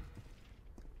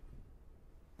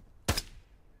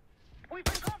 We've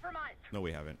been compromised. No,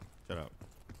 we haven't. Shut up.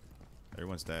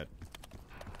 Everyone's dead.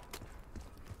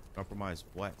 Compromise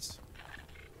what?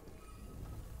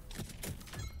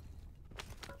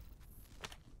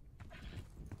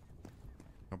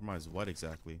 Compromise what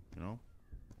exactly, you know?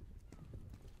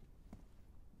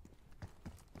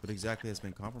 What exactly has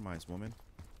been compromised, woman?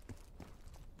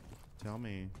 Tell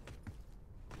me.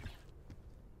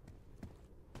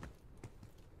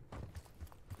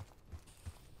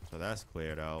 that's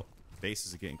cleared out.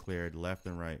 Bases are getting cleared left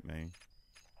and right, man.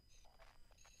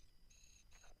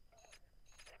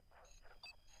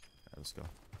 Right, let's go.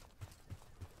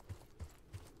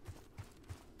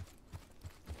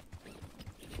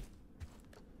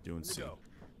 Don't see.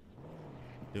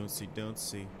 Don't see. Don't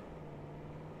see.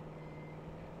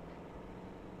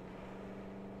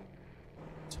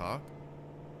 Talk?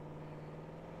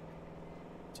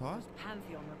 Talk?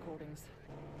 Pantheon recordings.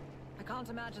 I can't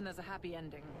imagine there's a happy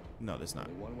ending. No, there's not.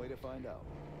 Only one way to find out.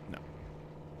 No.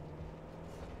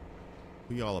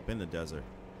 We all up in the desert.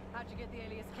 How'd you get the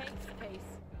alias Case?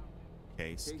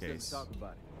 Case doesn't talk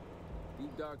about it.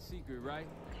 Deep dark secret, right?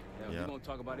 Yeah, Yeah. We won't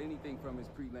talk about anything from his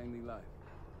pre-Langley life.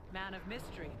 Man of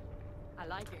mystery. I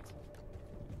like it.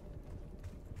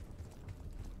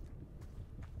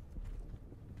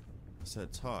 I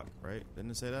said talk, right?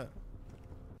 Didn't it say that?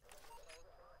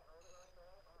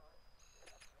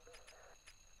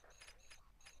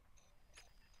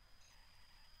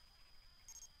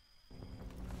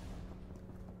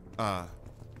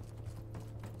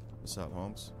 What's up,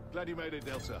 Holmes? Glad you made it,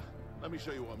 Delta. Let me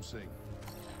show you what I'm seeing.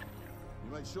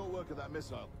 You made short work of that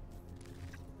missile.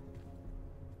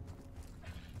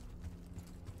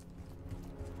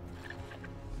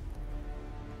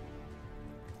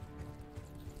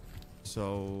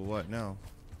 So what now?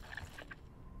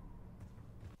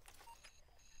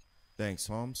 Thanks,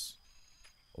 Holmes.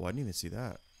 Oh, I didn't even see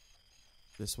that.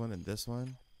 This one and this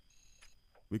one.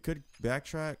 We could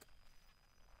backtrack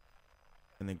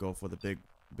and then go for the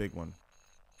big one.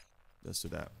 Let's do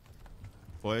that.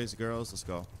 Boys, girls, let's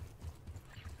go.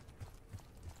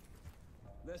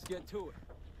 Let's get to it.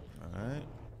 All right,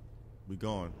 we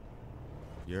going.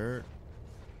 You're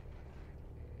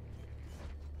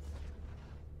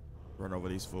run over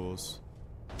these fools.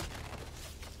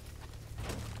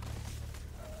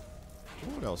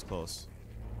 Ooh, that was close.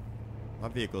 My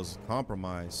vehicle's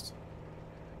compromised.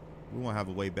 We won't have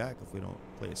a way back if we don't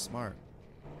play it smart.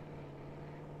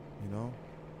 You know?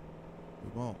 We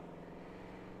won't.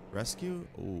 Rescue?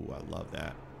 Ooh, I love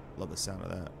that. Love the sound of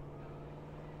that.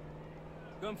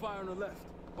 Gunfire on the left.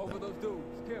 Over those dudes.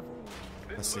 Careful.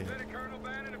 Let's see. Lieutenant Colonel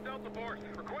Bannon of Delta Force,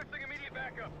 requesting immediate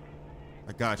backup.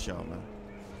 I got y'all, man.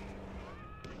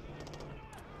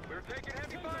 We're taking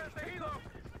heavy fire at the helo.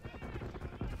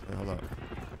 Hey, hold up.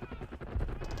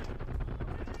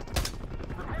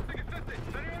 Requesting assistance.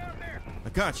 Is anyone out there? I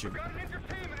got you. We've got an injured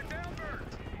team and a down bird.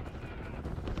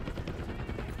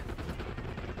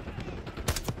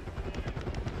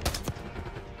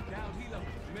 Down helo.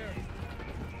 Mary.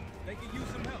 They can use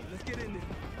some help. Let's get in there.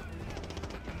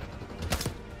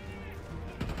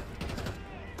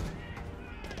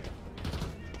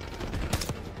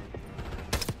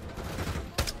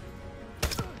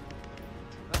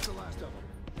 That's the last of them.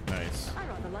 Nice. I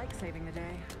rather like saving the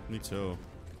day. Me too.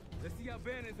 Let's see how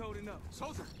Bannon's holding up.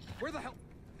 Soldier, where the hell?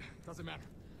 Doesn't matter.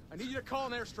 I need you to call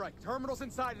an airstrike. Terminal's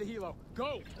inside of the helo.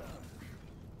 Go!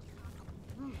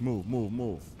 Move, move,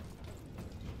 move.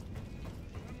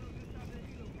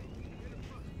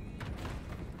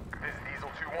 This is Diesel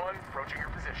 2-1, approaching your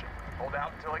position. Hold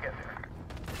out until I get there.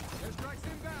 Airstrike's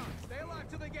inbound. Stay alive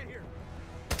till they get here.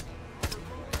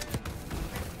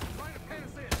 Trying to pen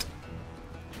us in.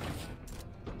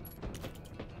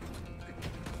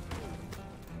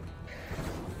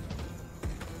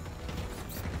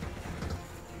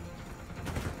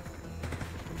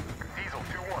 Diesel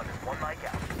 2-1 is one mic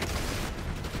out.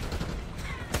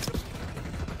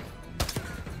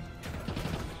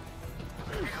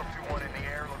 Diesel 2-1 in the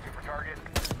air, looking for target.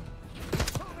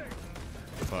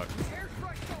 Fuck.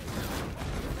 Airstrike soldier.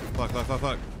 Fuck, fuck, fuck,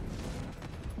 fuck.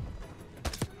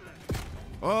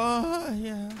 Oh,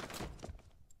 yeah.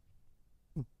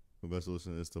 The best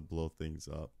solution is to blow things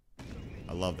up.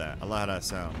 I love that. I love how that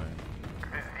sound, man.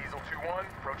 This is Diesel 2-1,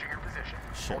 approaching your position.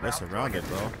 Shit, Hold they're out until I surrounded, get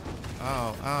bro. there.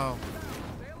 Ow, ow.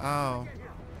 Ow.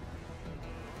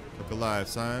 Look alive,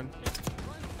 son.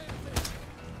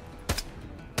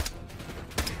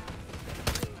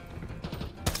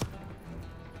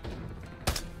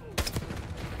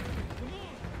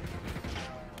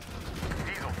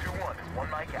 Diesel 2-1 is one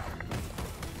mic out.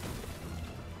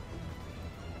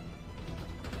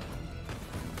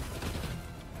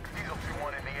 Diesel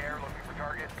 2-1 in the air, looking for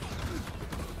target.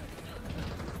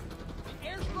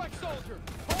 Airstrike soldier.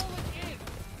 Hold it in.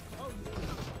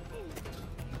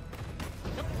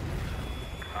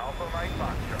 Alpha Mike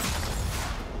Foxtrot.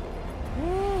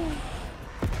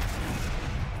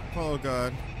 Oh,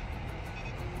 God.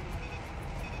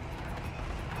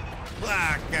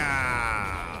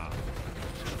 Blackout.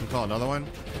 You call another one?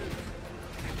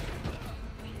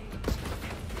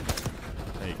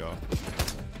 There you go.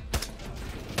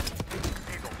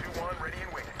 Diesel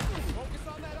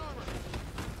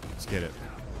Get it.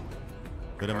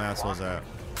 Where them assholes at?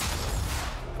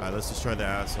 Alright, let's destroy the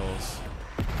assholes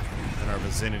in our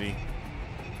vicinity.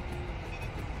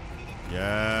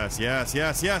 Yes, yes,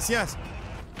 yes, yes, yes.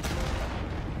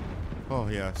 Oh,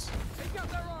 yes. Take out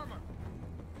their armor.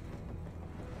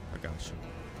 I got you.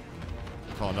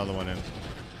 Call another one in.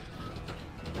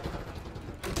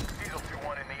 Diesel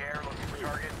 2-1 in the air, looking for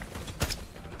target.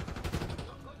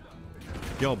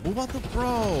 Yo, move out the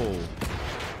bro.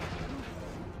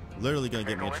 Literally gonna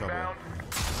get me in trouble.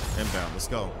 Inbound, let's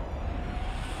go.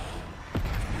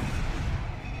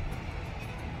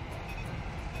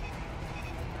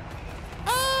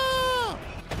 Ah!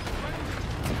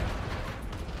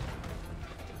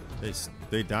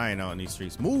 They dying out in these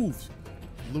streets. Move,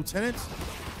 Lieutenant.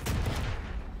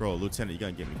 Bro, Lieutenant, you're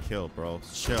gonna get me killed, bro.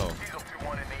 Chill. Diesel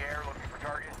 2-1 in the air, looking for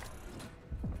target.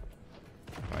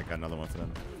 I got another one for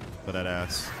them. For that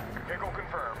ass. Vehicle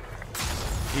confirmed.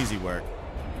 Easy work.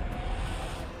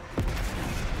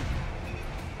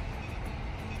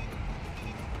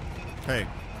 Hey.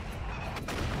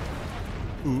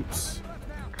 Oops.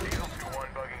 Diesel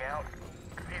 2-1 bugging out.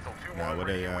 Diesel 2-1 Yeah, where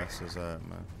ready they to win. ass is at,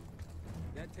 man?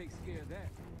 That takes care of that.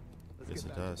 Let's Yes,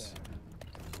 get it back to does. that.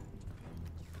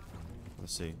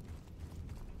 Let's see.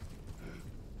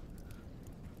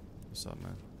 What's up,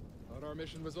 man? Thought our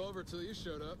mission was over till you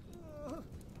showed up.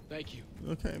 Thank you.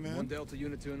 Okay, man. One Delta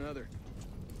unit to another.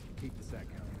 Keep the sack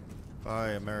count.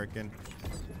 Bye, American.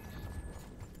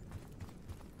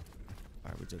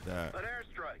 Alright, we did that. An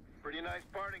airstrike. Pretty nice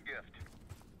parting gift.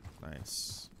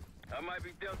 Nice. I might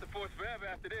be Delta Force forever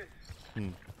after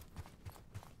this.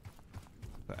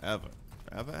 Forever.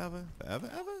 Forever, ever? Forever,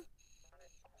 ever?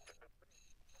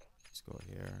 Let's go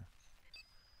here.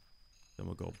 Then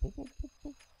we'll go boop, boop, boop,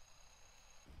 boop.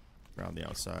 Around the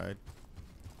outside.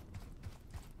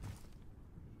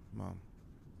 Come on.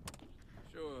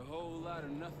 Sure, a whole lot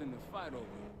of nothing to fight over.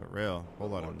 For real. Whole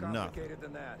lot of nothing. complicated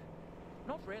than that.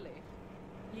 Not really.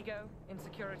 Ego,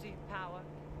 insecurity, power.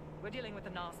 We're dealing with a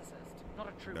narcissist, not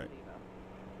a true Right. believer.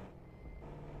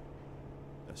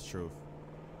 That's truth.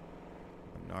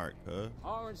 A narc, huh?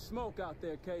 Orange smoke out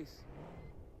there, Case.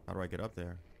 How do I get up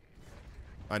there?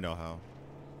 I know how.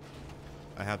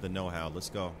 I have the know-how. Let's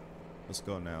go. Let's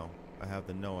go now. I have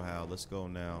the know-how. Let's go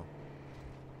now.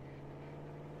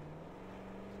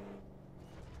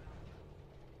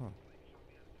 Huh.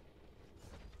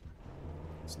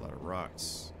 There's a lot of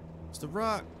rocks. It's the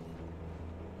rock.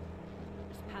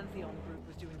 This Pantheon group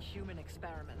was doing human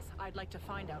experiments. I'd like to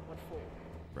find out what for.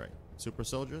 Right. Super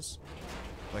soldiers?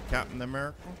 Like Captain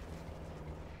America?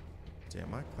 Damn,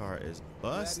 my car is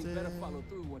busted. Daddy better follow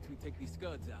through once we take these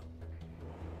scuds out.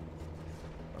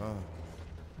 Oh.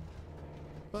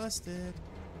 Busted.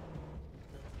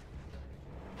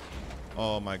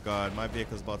 Oh my god, my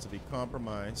vehicle's about to be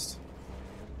compromised.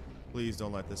 Please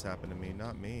don't let this happen to me.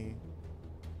 Not me.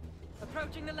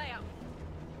 Approaching the layout.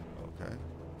 Okay.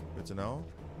 Good to know.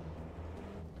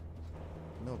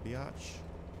 No, biatch.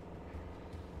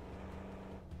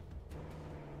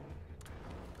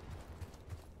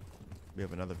 We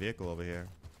have another vehicle over here.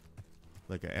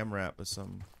 Like an MRAP or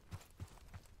something.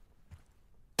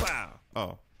 Wow.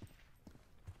 Oh.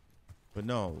 But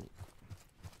no.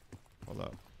 Hold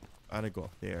up. I gotta go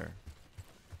up there.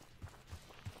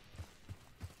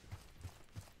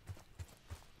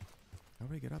 How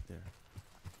do we get up there?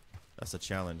 That's a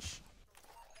challenge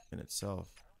in itself.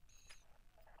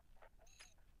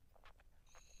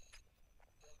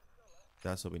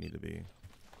 That's what we need to be.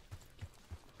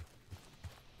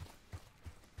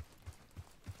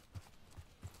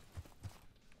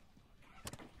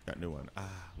 Got a new one.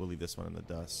 Ah, we'll leave this one in the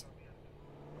dust.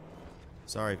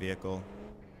 Sorry, vehicle.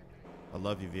 I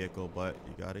love you, vehicle, but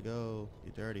you gotta go.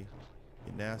 You're dirty.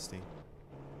 You're nasty.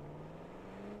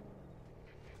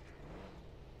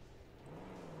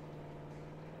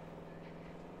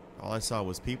 All I saw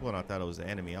was people, and I thought it was the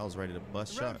enemy. I was ready to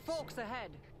bust Road shots. forks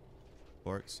ahead.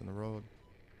 Forks in the road.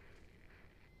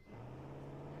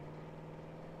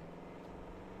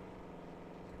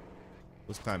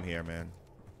 Let's climb here, man.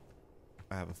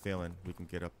 I have a feeling we can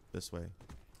get up this way.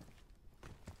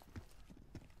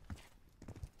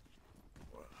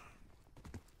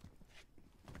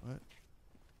 What?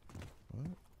 What?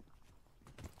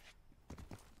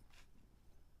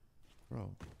 Bro.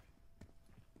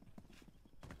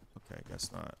 Okay,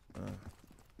 guess not.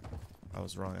 I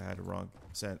was wrong. I had the wrong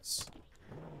sense.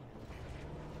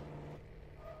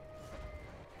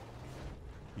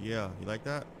 Yeah, you like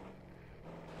that?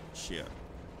 Shit.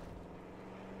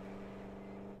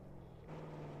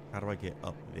 How do I get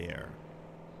up there?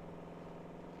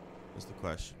 Is the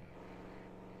question.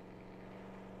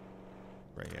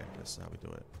 Right here. This is how we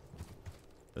do it.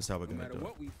 That's how we're No gonna matter do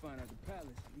what we find at the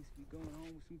palace, at least we going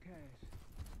home with some cash.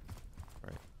 it.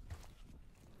 Right.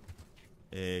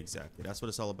 Exactly. That's what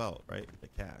it's all about, right? The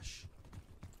cash.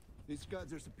 These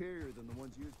scuds are superior than the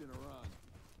ones used in Iran.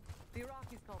 The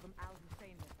Iraqis call them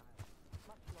Al-Hussein missiles.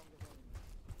 Much longer range.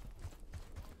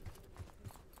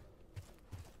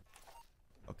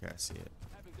 Okay, I see it.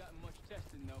 Haven't gotten much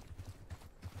testing though.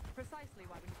 Precisely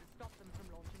why we need to stop them from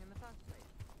launching in the first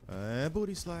place.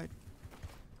 Booty slide.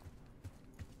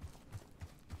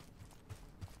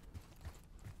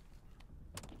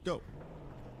 Go.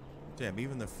 Damn,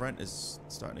 even the front is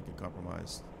starting to get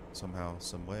compromised somehow,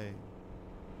 some way.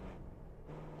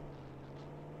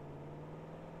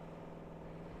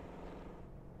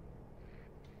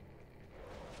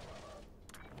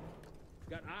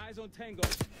 Got eyes on Tango.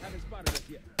 Haven't spotted us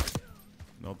yet.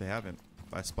 Nope, they haven't.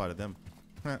 I spotted them.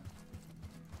 Huh.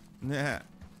 Nah.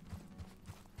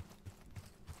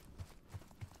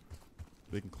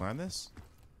 We can climb this?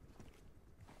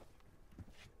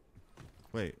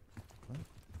 Wait. What?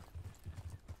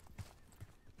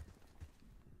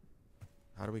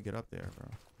 How do we get up there, bro?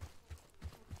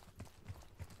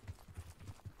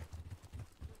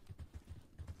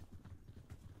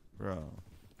 Bro.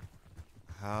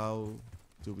 How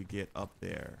do we get up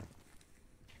there?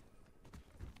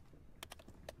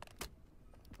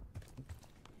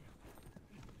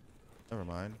 Never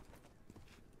mind.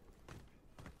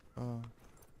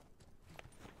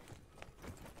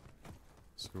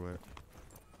 Screw it.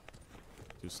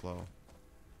 Too slow.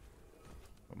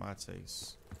 For my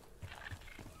taste.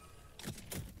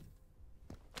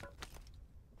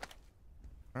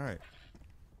 Alright.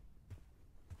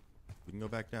 We can go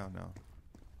back down now.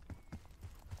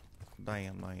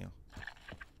 Damn.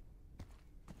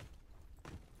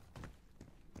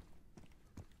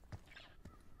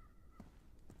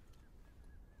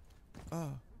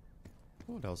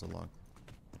 Oh, that was a long.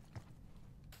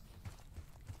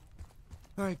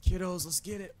 Alright, kiddos, let's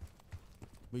get it.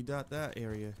 We got that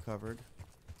area covered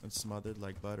and smothered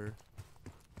like butter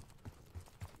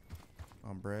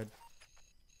on bread.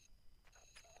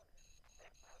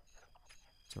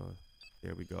 So,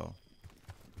 there we go.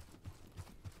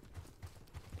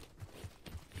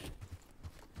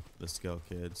 Let's go,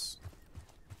 kids.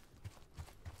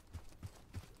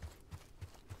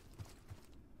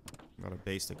 Got a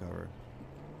base to cover.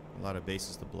 A lot of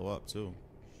bases to blow up, too.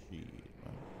 Shit,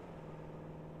 man.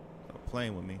 Stop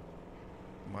playing with me.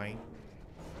 Mine.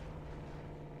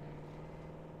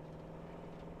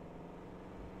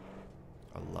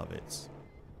 I love it.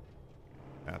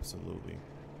 Absolutely.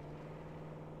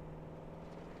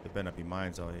 There better not be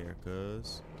mines out here,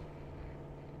 cuz.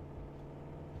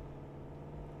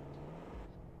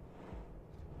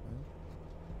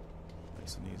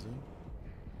 Nice and easy.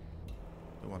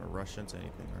 Don't want to rush into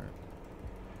anything, right?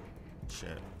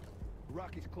 Shit.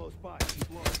 Rocky's close by. Keep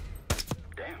low.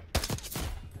 Damn.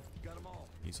 Got them all.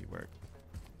 Easy work.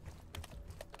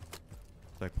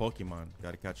 It's like Pokemon.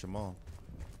 Gotta catch them all.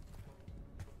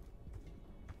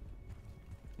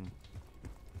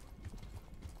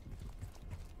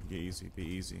 Be easy. Be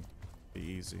easy. Be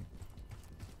easy.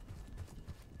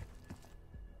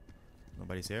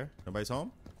 Nobody's here? Nobody's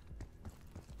home?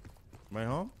 Nobody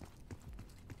home?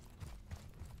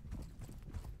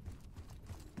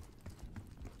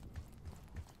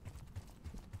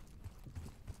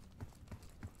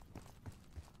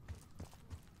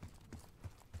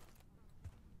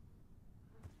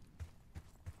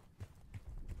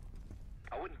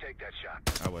 I wouldn't take that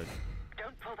shot. I would.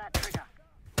 Don't pull that trigger.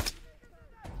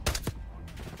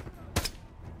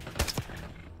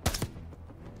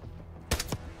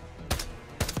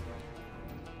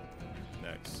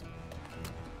 Next.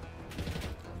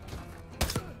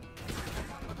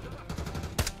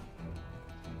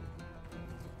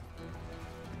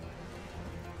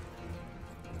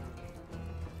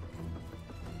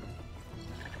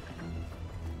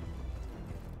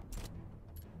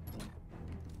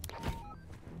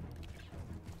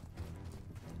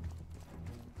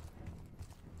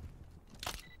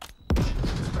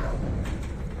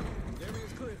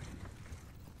 Area's clear.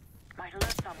 Might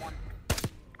alert someone.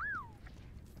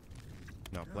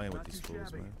 Not playing with these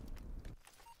fools, man.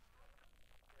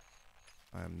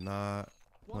 I am not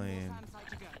playing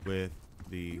with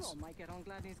You these all might get on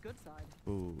Gladney's good side.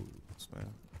 fools, man.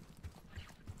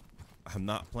 I'm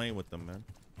not playing with them, man.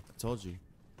 I told you.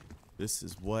 This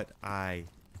is what I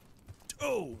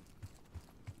do.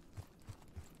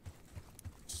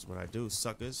 This is what I do,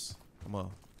 suckers. I'm gonna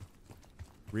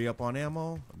re-up on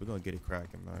ammo. We're gonna get it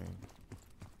cracking, man.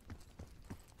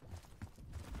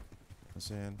 I'm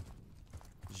saying,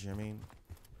 you know what I mean?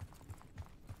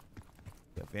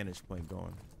 That vantage point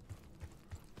going.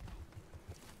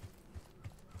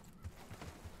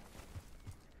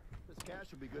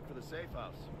 be good for the safe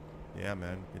house. Yeah,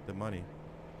 man. Get the money.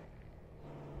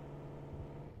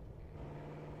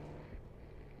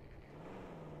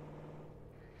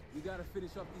 We gotta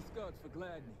finish up these scuds for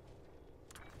Gladney.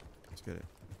 Let's get it.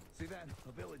 See that?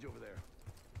 A village over there.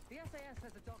 The SAS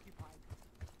says it's occupied.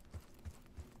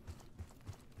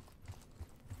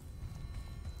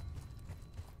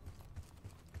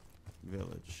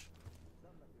 Village.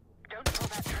 Don't pull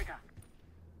that trigger.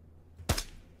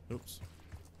 Oops.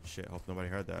 Shit, hope nobody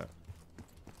heard that.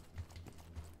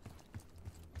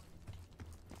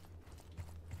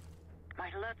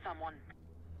 Might alert someone.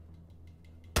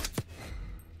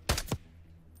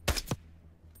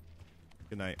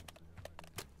 Good night.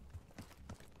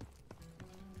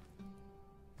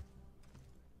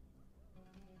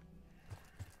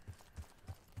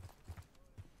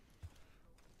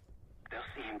 They'll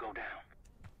see him go down.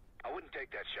 I wouldn't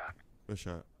take that shot. Good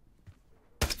shot.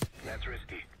 That's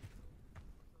risky.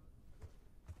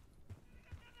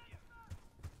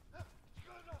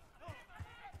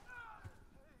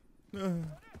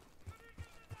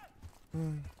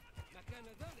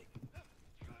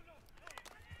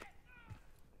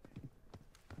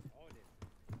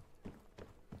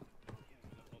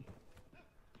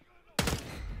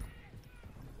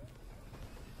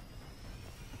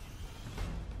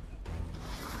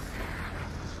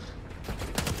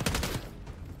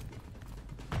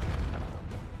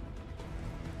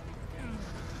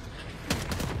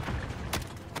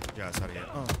 Yeah, that's how to get.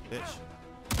 Oh, bitch.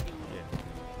 Yeah.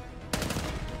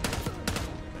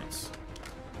 Thanks.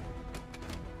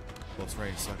 Close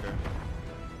range, sucker.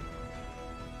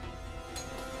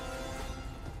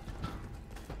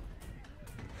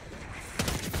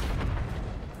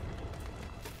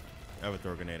 Ever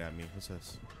throw a grenade at me? What's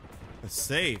this? A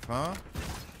safe, huh?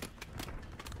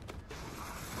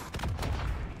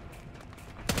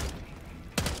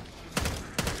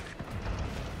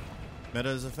 Meta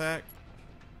is a fact.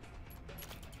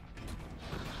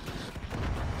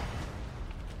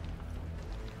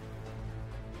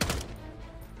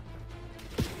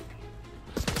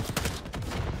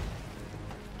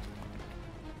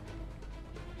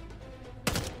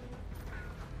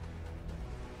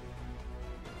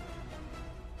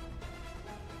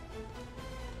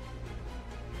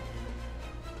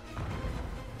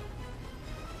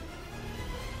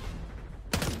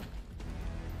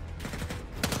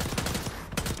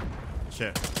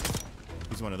 Shit.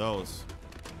 He's one of those.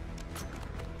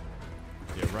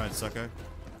 Yeah, run, sucker.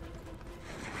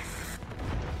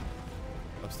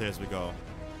 Upstairs we go.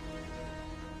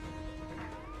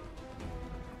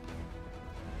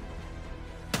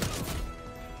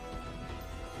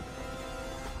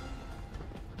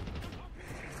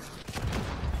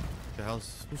 The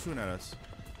hell's who's shooting at us?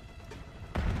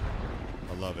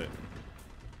 I love it.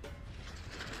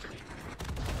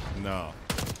 No.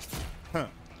 Huh.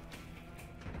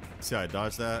 See how I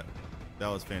dodged that? That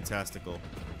was fantastical.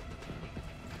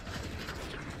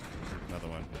 Another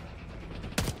one.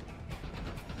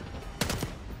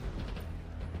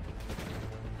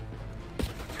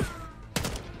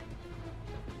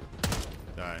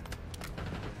 Die.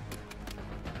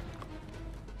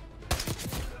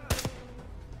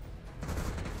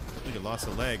 I think it lost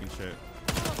a leg and shit.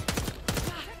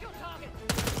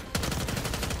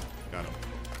 Got him.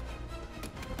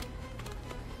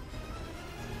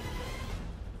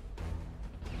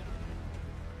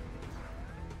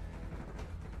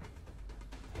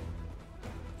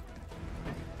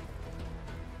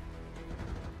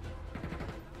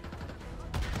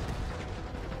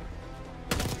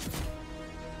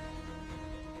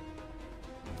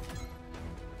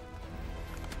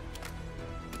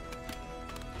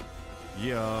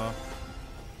 Yeah.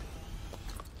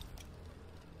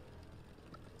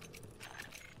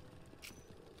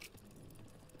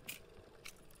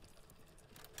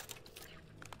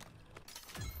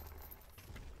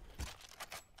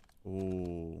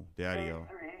 Ooh, daddy-o.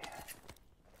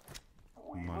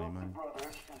 We Money, moved money. the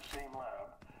brothers to the same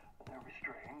lab. They're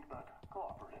restrained but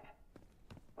cooperative.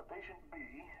 The patient B,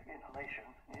 inhalation,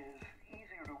 is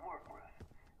easier to work with.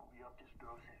 We upped his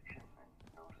dosage and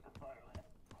noticed a violent.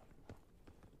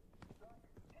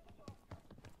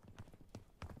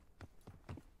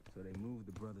 So they moved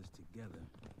the brothers together,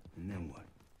 and then what?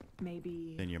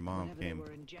 Maybe Then your mom whatever came. they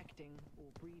were injecting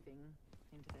or breathing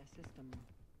into their system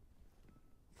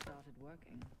started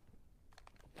working.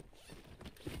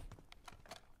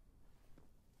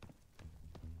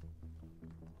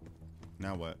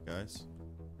 Now what, guys?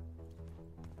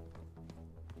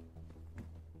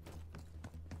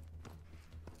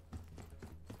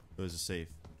 It was a safe.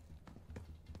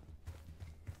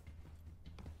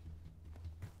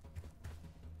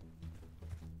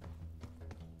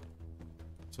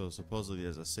 So supposedly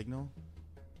there's a signal.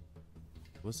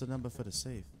 What's the number for the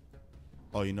safe?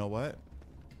 Oh, you know what?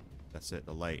 That's it,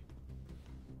 the light.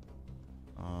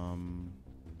 No.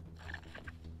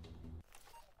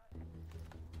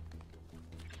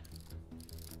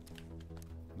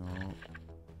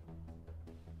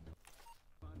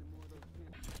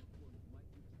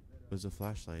 Where's the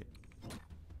flashlight?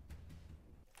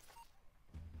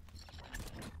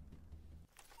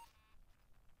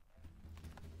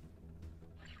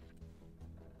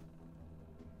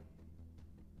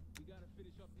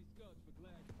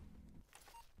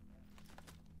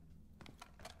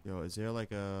 Yo, is there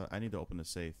like a... I need to open the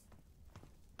safe.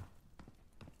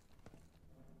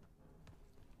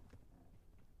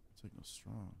 Signal's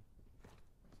strong.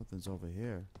 Something's over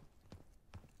here.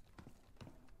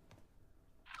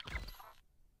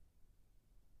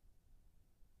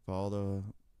 Follow the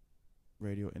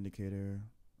radio indicator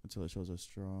until it shows a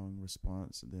strong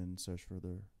response, and then search for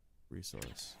the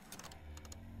resource.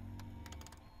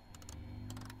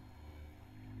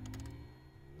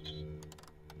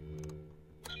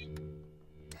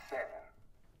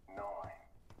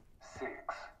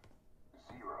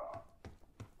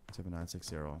 Seven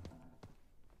 960. Look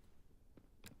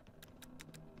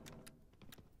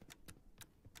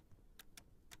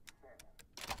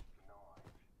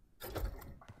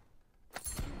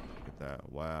at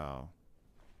that. Wow.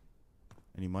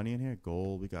 Any money in here?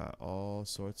 Gold. We got all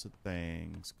sorts of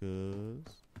things. Cuz.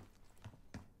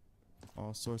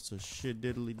 All sorts of shit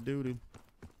diddly doodoo.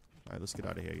 Alright, let's get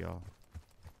out of here, y'all.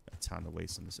 Got time to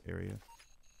waste in this area.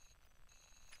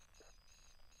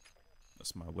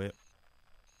 That's my whip.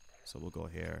 So we'll go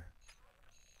here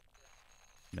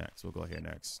next. We'll go here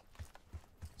next.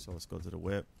 So let's go to the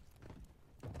whip.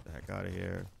 Get the heck out of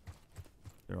here.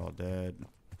 They're all dead.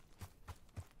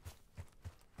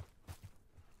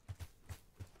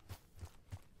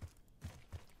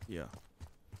 Yeah.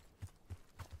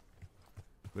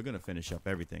 We're going to finish up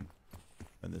everything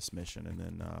in this mission and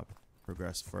then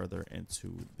progress further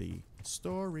into the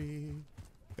story.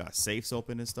 Got safes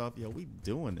open and stuff. Yo, we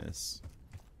doing this.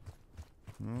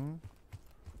 Hmm?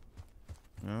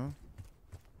 Yeah?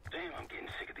 Damn, I'm getting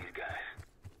sick of these guys.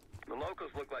 The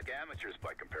locals look like amateurs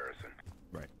by comparison.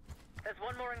 Right. There's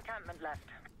one more encampment left.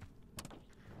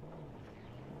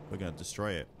 We're gonna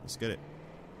destroy it. Let's get it.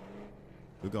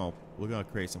 We're gonna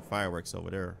create some fireworks over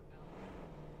there.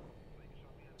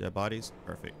 Dead bodies?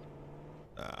 Perfect.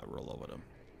 Roll over them.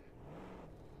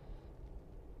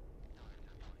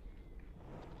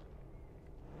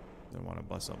 Don't want to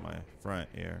bust up my front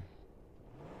here.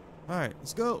 Alright,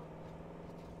 let's go.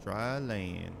 Dry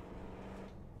land.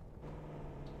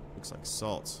 Looks like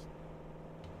salt.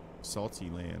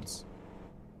 Salty lands.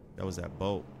 That was that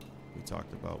boat we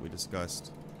talked about, we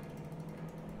discussed.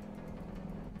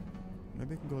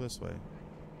 Maybe we can go this way.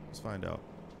 Let's find out.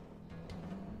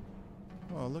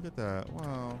 Oh, look at that.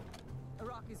 Wow.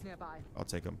 Iraqis nearby. I'll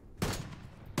take him.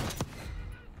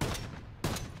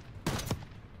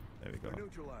 There we go.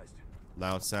 Neutralized.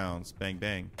 Loud sounds. Bang,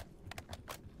 bang.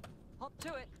 Hop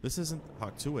to it. This isn't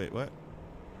hot to it. What?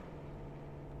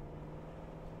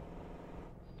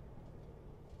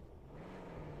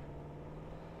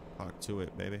 Hot to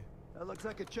it, baby. That looks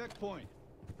like a checkpoint.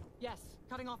 Yes,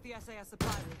 cutting off the SAS supply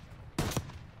route.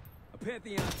 A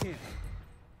Pantheon camp.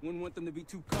 Wouldn't want them to be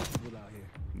too comfortable out here.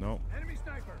 Nope. Enemy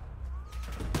sniper.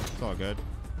 It's all good.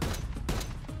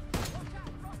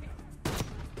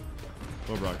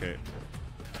 Go rocket.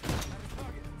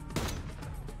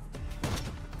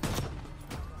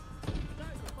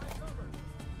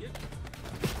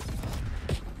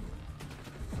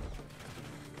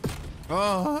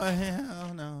 Oh,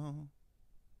 hell no.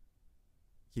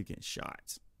 Keep getting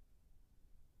shot.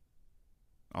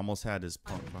 Almost had this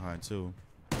punk behind, too.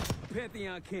 A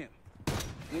Pantheon camp.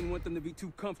 Wouldn't want them to be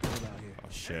too comfortable out here. Oh,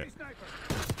 shit.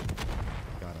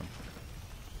 Got him.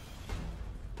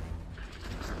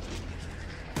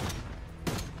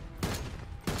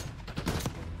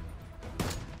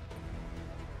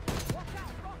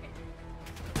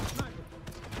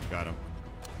 Got him.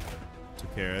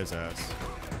 Took care of his ass.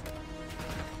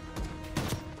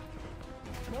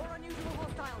 More unusual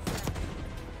hostiles there.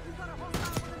 We've got a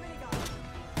hostile with a minigun.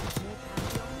 More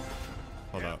Pantheon.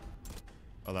 Hold up.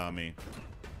 Allow me.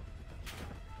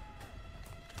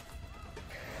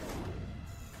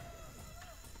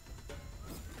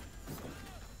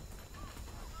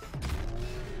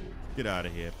 Get out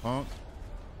of here, punk.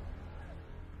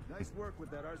 Nice work with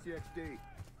that RCXD.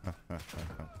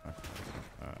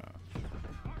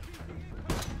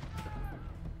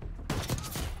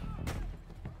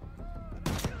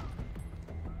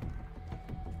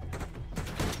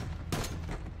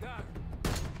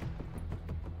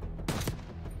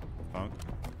 punk.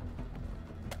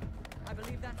 I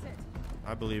believe that's it.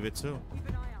 I believe it too. Keep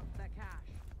an eye out for that cash.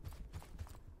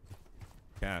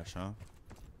 Cash, huh?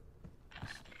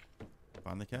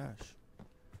 Find the cash.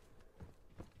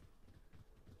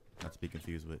 Not to be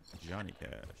confused with Johnny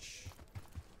Cash.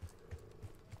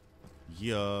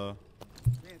 Yeah.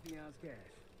 Pantheon's cash.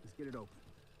 Let's get it open.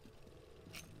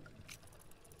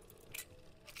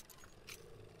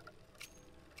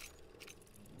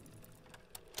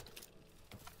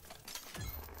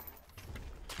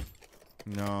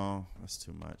 No, that's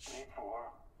too much.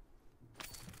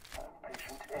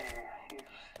 Patient A is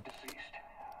deceased.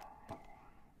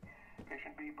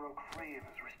 Patient B broke free of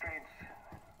his restraints,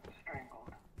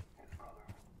 strangled his brother,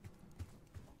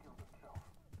 and killed himself.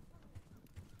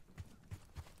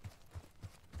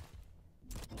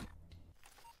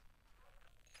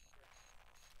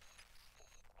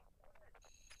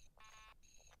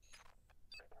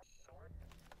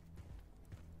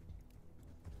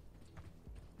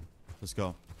 Let's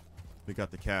go. We got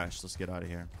the cash. Let's get out of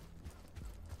here.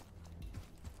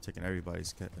 Taking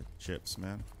everybody's chips,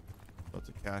 man. About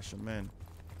to cash them in.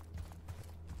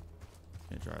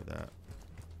 Can't drive that.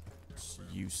 It's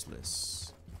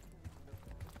useless.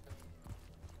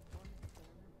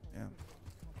 Damn.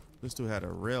 This dude had a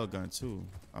rail gun too.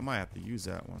 I might have to use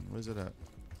that one. Where's it at?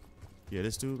 Yeah,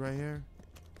 this dude right here.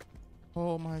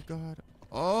 Oh my god.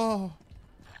 Oh.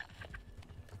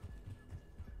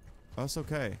 That's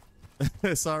okay.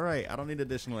 It's all right. I don't need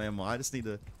additional ammo. I just need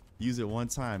to use it one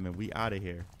time and we out of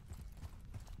here.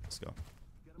 Let's go.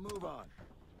 Get a move on.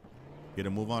 Get a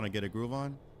move on and get a groove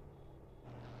on.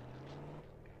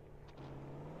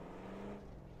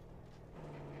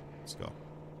 Let's go.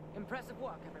 Impressive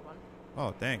work, everyone.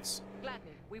 Oh, thanks.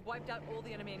 Gladney, we wiped out all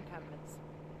the enemy encampments.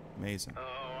 Amazing.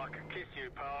 Oh, I can kiss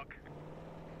you, Park.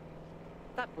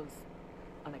 That was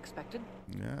unexpected.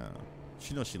 Yeah.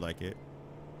 She knows she like it.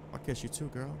 I'll kiss you too,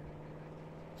 girl.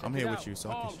 I'm here with you, so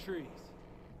I'll Palm kiss trees.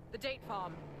 The date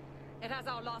farm. It has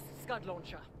our last Scud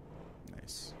launcher. you.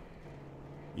 Nice.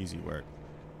 Easy work.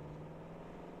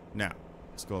 Now,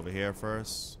 let's go over here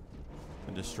first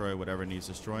and destroy whatever needs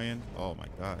destroying. Oh my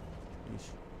god. Yeesh.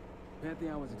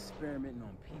 Pantheon was experimenting on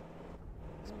people,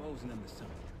 exposing them to something.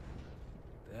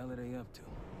 What the hell are they up to?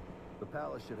 The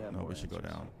palace should have No, more we should go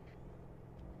answers. down.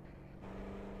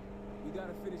 We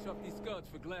gotta finish off these scuds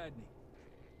for Gladney.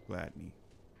 Gladney.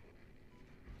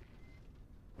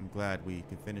 I'm glad we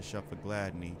can finish up for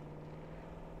Gladney.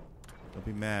 Don't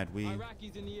be mad, we.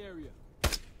 Iraqis in the area.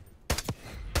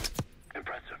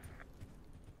 Impressive.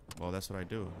 Well, that's what I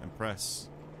do. Impress.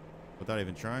 Without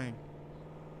even trying.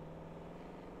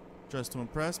 Just to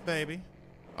impress, baby.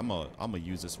 I'm gonna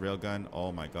use this railgun.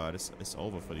 Oh my god, it's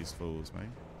over for these fools,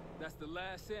 man. That's the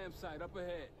last SAM site up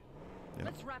ahead. Yeah.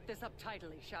 Let's wrap this up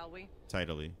tidily, shall we?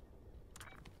 Tidily.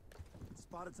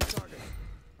 Spotted some targets.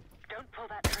 Don't pull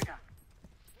that trigger.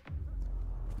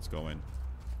 Let's go in.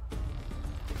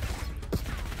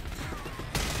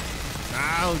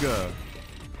 Galga.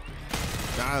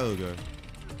 Galga.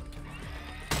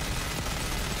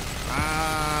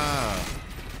 Ah.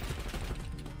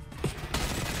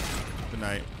 Good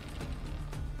night.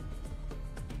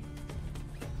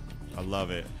 I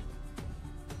love it.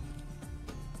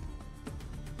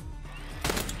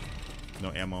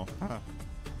 No ammo. Huh.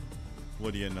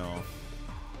 What do you know?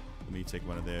 Let me take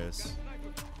one of theirs.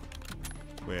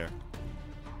 Where?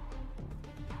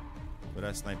 Where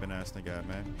that sniping ass nigga at,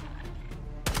 man?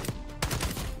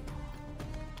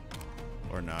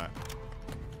 Or not.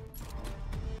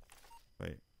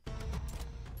 Wait.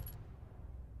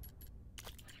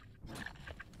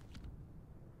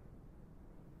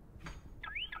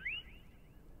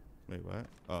 Wait, what?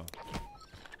 Oh.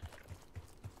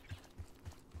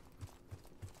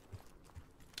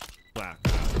 Black.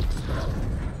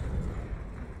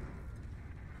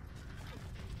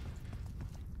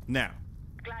 Now.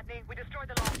 Gladney, we destroyed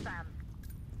the last SAM.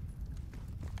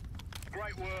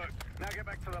 Great work. Now get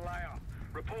back to the layer.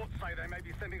 Reports say they may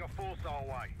be sending a force our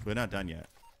way. We're not done yet.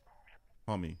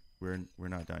 Homie, we're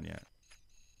not done yet.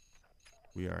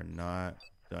 We are not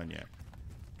done yet.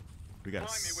 We got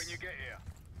Find me when you get here.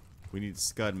 We need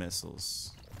Scud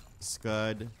missiles.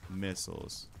 Scud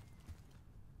missiles.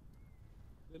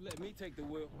 Let me take the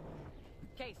wheel.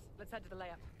 Case, let's head to the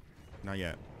layup. Not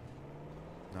yet.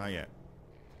 Not yet.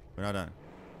 We're not done.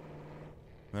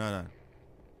 We're not done.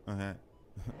 Okay.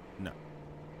 No.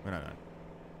 We're not done.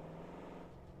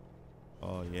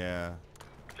 Oh yeah.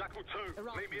 Jackal 2,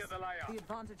 meet me at the The layer.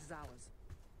 advantage is ours.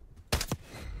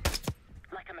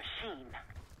 Like a machine.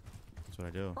 That's what I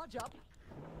do. Budge up.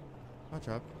 Hot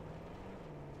job.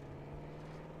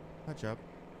 Hot job.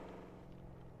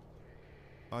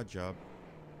 Odd job.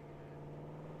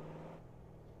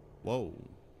 Whoa.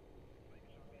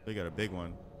 They got a big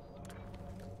one.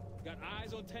 Got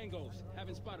eyes on tangos.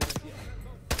 Haven't spotted us yet.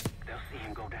 They'll see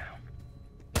him go down.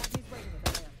 He's waiting at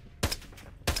the layup.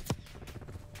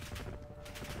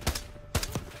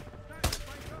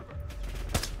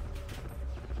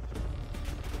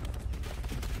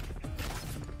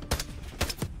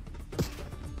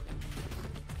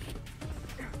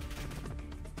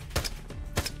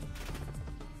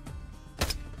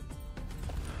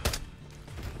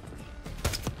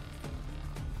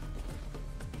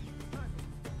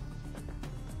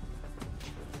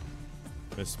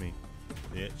 Miss me,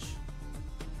 bitch.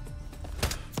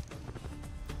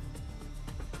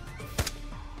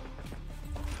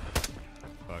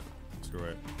 Fuck. Screw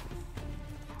it.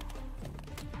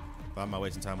 Why am I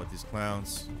wasting time with these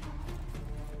clowns?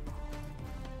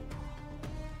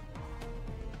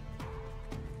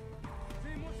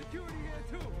 See more security here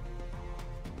too.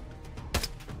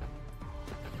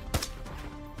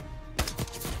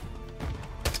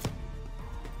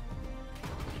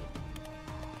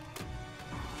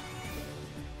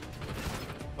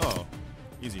 Oh,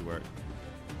 easy work.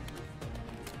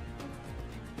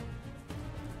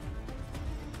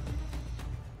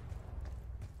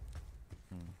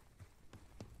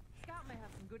 Scout may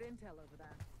have some good intel over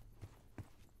there.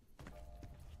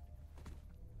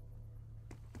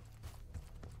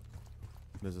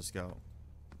 There's a scout.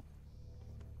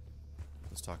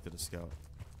 Let's talk to the scout.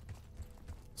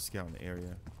 Scout in the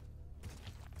area.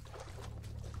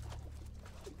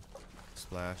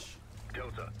 Splash.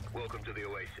 Delta, welcome to the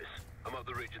Oasis. I'm up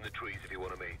the ridge in the trees if you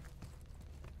want to meet.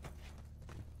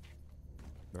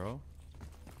 Bro.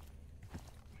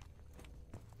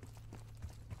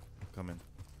 Come in.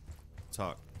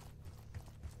 Talk.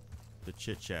 The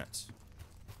chit chats.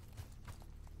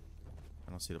 I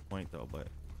don't see the point though, but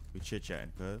we chit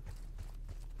chatting, cuz.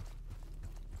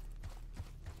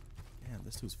 Damn,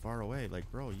 this dude's far away. Like,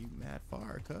 bro, you mad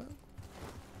far, cuz.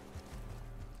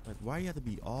 Like, why you have to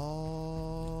be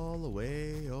all the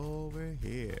way over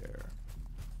here?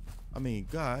 I mean,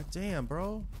 god damn,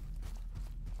 bro.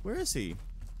 Where is he?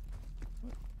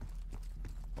 What?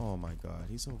 Oh my god,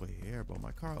 he's over here, bro.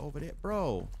 My car over there,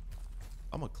 bro.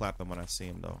 I'm gonna clap him when I see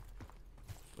him, though.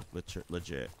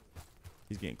 Legit.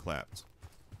 He's getting clapped.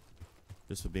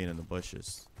 Just for being in the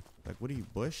bushes. Like, what are you,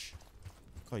 Bush?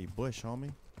 I call you Bush,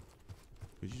 homie.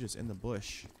 Cause you just in the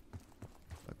bush.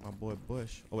 Like my boy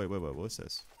Bush. Oh, wait. What's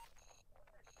this?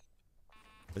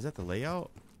 Is that the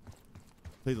layout?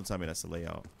 Please don't tell me that's the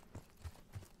layout.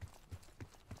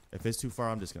 If it's too far,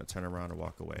 I'm just going to turn around and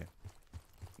walk away.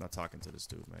 I'm not talking to this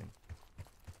dude, man.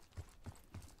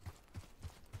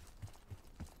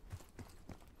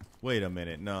 Wait a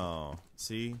minute. No.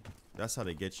 See? That's how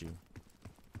they get you.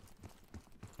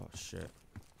 Oh, shit.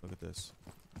 Look at this.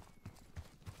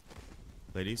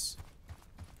 Ladies.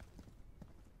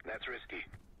 That's risky.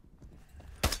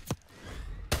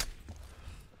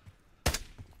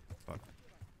 Fuck.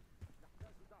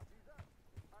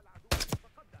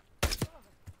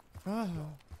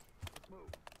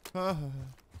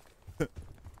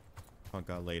 Punk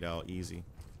got laid out easy.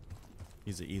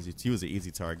 He was an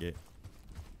easy target.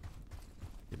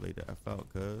 He laid the F out,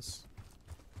 cuz.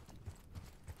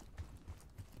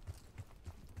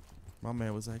 My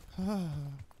man was like,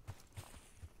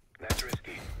 That's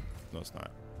risky. No, it's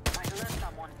not. Might alert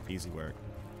someone. Easy work.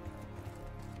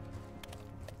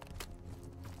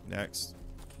 Next.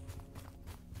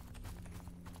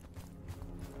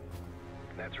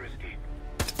 That's risky.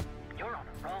 You're on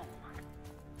a roll.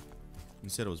 You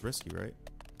said it was risky, right?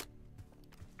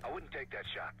 I wouldn't take that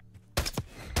shot.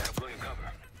 Gotta blow your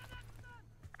cover.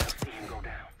 I'll see him go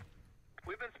down.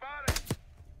 We've been spotted.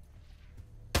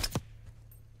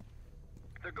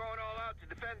 They're going all out to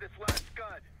defend this last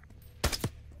scud.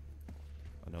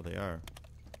 I know they are.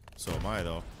 So am I,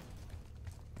 though.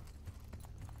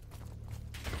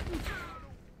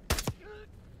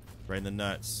 Right in the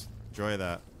nuts. Enjoy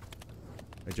that.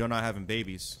 Enjoy not having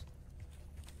babies.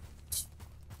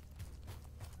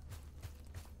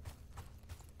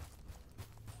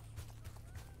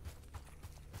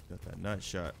 Got that nut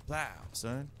shot. Plow,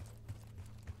 son.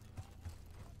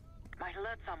 Might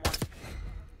alert someone.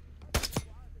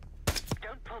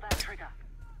 Don't pull that trigger.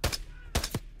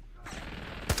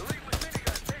 The lead with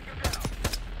minigun, take him down.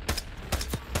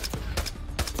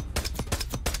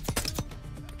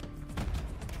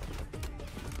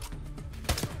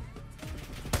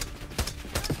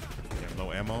 Damn, low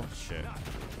ammo? Shit.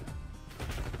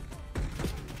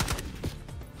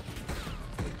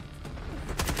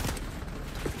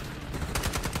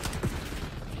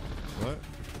 What?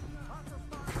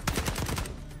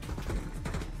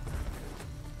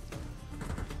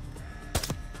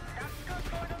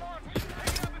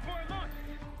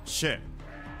 shit.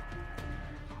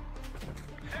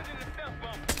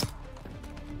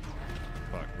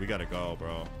 Fuck, we gotta go,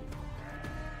 bro.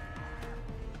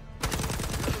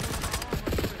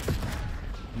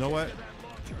 Know what?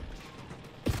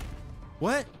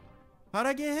 What? How'd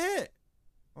I get hit?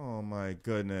 Oh my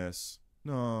goodness.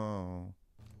 No.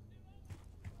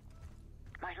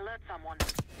 Might alert someone.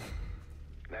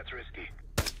 That's risky.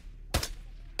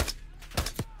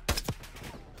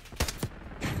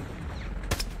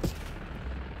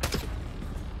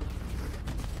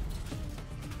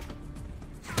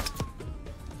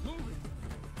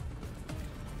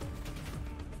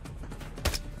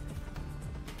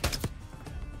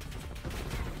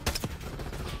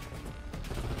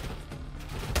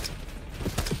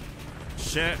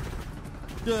 Shit.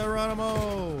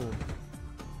 Geronimo.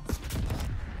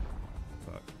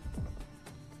 Fuck.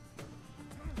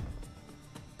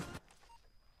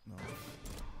 No.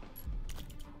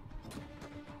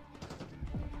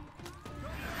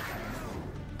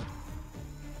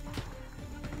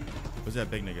 Who's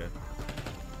that big nigga?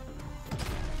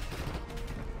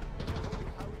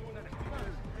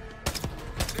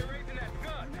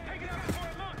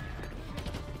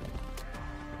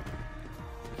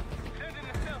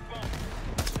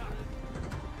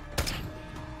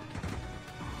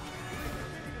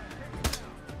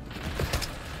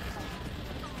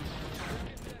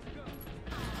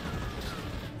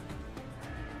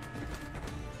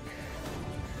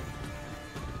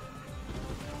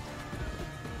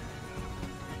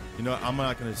 You know what? I'm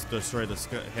not gonna destroy the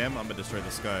sky. Him, I'm gonna destroy the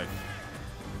sky.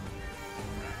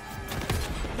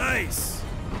 Nice.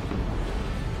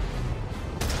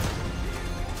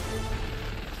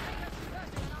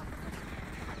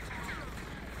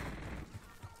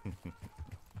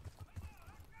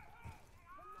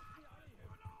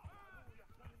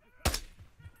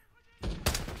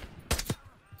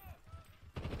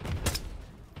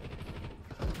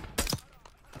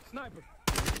 Sniper.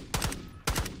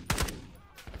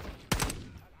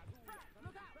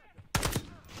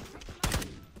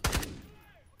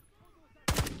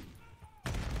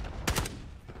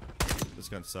 This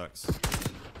gun sucks.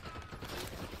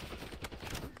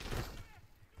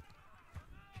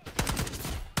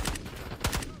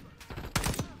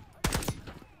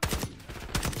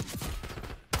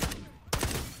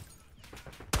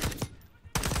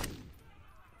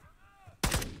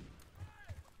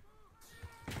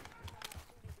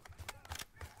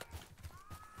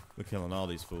 We're killing all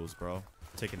these fools, bro.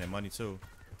 Taking their money too.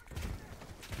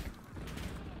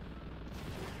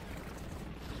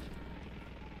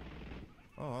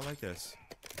 Oh, I like this.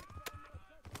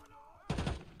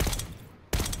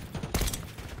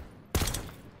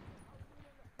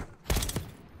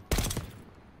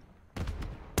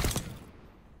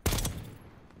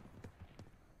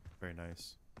 Very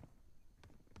nice.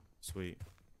 Sweet.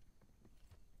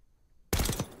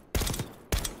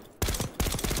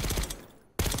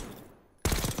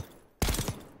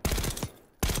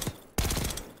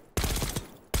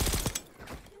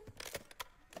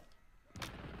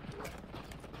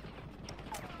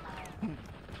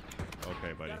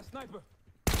 Okay, buddy. Got a sniper.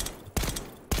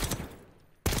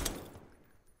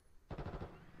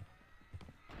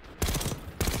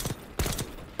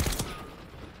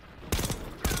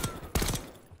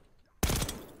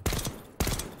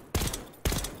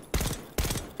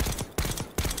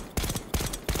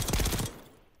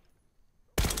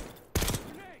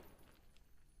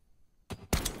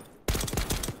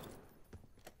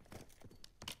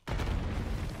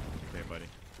 Okay, buddy.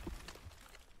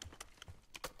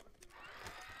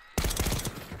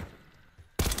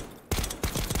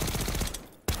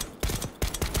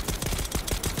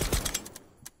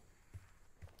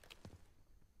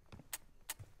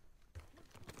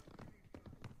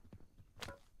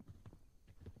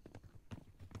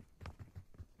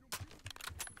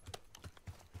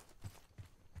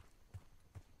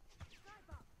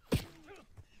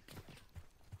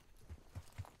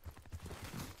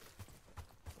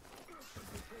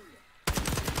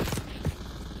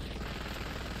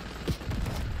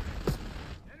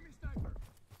 Enemy sniper.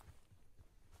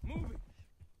 Moving.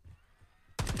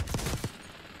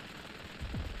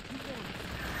 Keep going.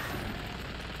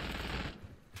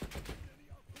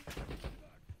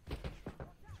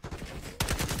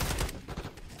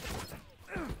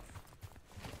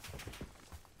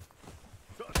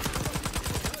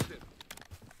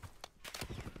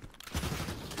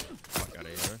 Fuck out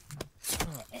of here.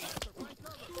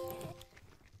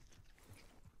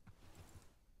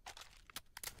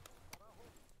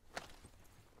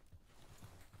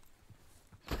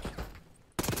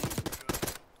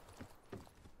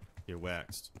 You're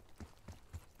waxed.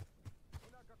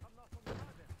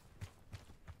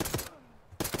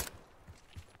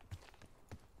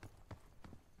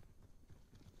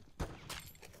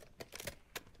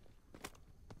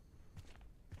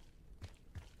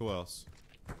 Who else?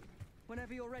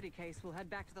 Whenever you're ready, Case, we'll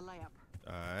head back to the layup.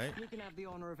 Alright. We can have the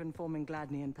honor of informing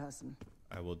Gladney in person.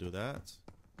 I will do that.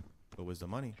 But where's the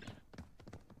money?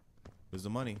 Where's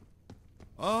the money?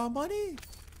 Oh, money!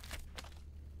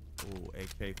 Ooh,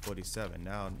 AK-47.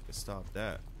 Now I need to stop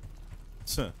that.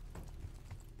 Stop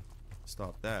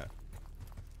that.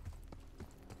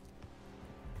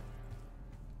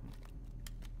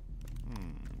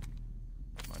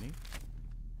 Money.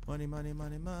 Money, money,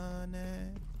 money, money.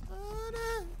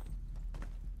 Money.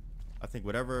 I think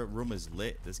whatever room is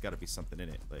lit, there's got to be something in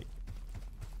it.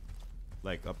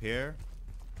 Like up here.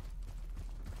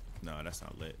 No, that's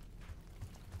not lit.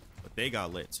 But they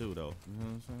got lit too, though. You know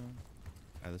what I'm saying?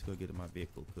 All right, let's go get in my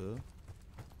vehicle, cool.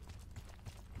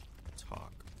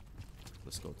 Talk.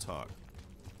 Let's go talk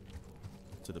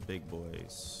to the big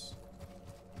boys.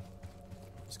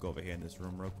 Let's go over here in this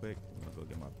room real quick. I'm gonna go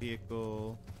get my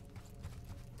vehicle.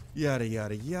 Yada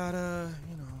yada yada.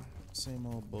 You know, same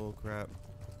old bull crap.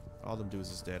 All them dudes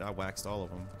is dead. I waxed all of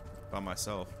them by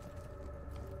myself.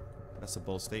 That's a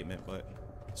bold statement, but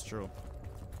it's true.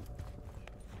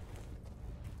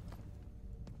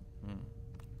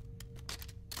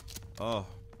 Oh.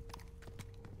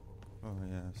 Oh,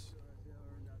 yes.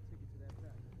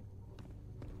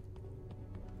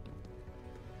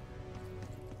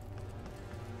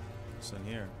 What's in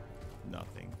here?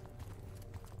 Nothing.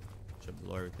 Should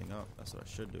blow everything up. That's what I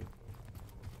should do.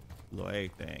 Blow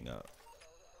everything up.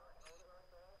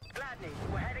 Gladney,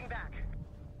 we're heading back.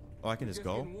 Oh, I can just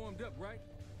go? Warmed up, right?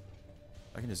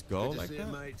 I can just go like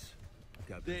that? Mates.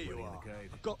 There you are.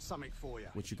 I've got something for you.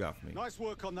 What you got for me? Nice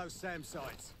work on those SAM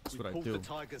sites. That's We what I pulled do. the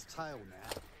tiger's tail now.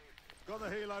 Got the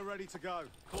helo ready to go.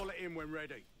 Call it in when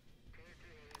ready.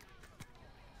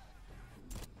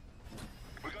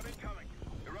 We got incoming.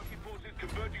 Iraqi forces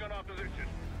converging on our position.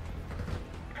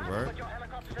 Word? Put your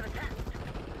helicopter to the test.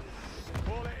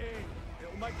 Call it in.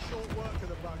 It'll make short work of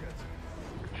the buggers.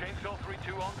 Chainsaw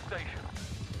 3-2 on station.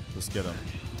 Let's get him.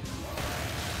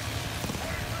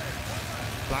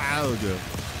 Loud.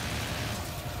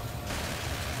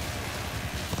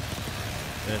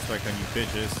 That's like on you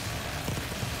bitches.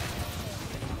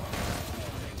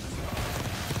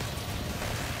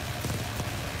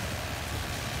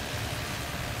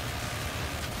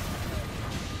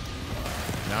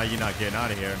 Now you're not getting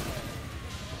out of here.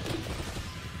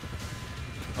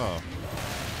 Oh.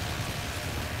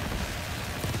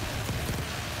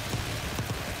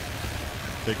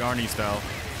 Big Arnie style.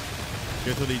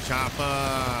 Get to the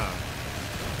chopper.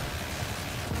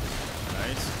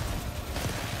 Nice.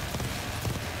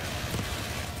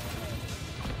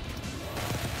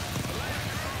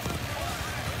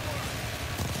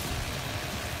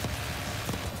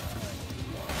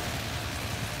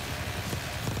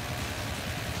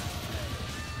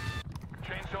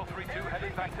 Chainsaw 3-2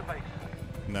 heading back to base.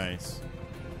 Nice.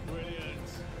 Brilliant.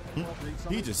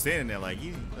 He just standing there like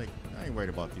I ain't worried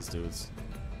about these dudes.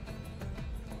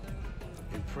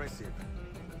 Impressive.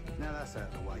 Now that's out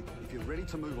of the way. If you're ready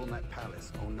to move on that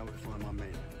palace, I'll notify my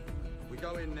men. We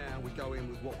go in now, we go in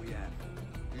with what we have.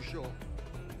 You sure?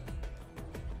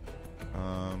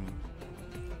 I'll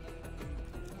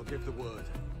give the word.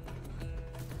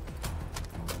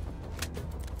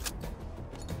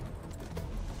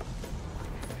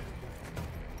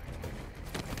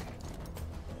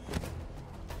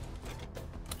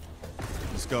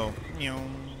 Let's go. We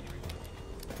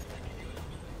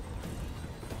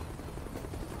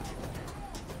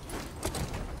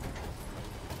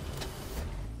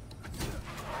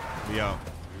out.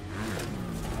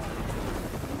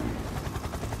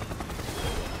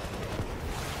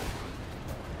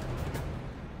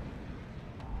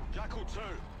 Jackal 2.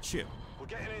 Chip. We're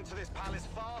getting into this palace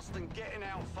fast and getting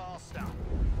out faster.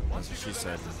 That's Once what you she do the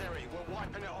said. necessary, we're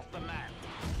wiping it off the map.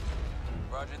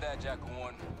 Roger that, Jackal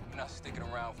 1. We're not sticking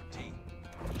around for tea.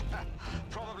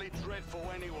 Probably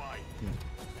dreadful anyway.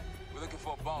 We're looking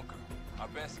for a bunker. Our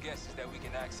best guess is that we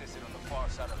can access it on the far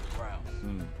side of the grounds.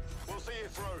 We'll see you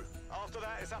through. After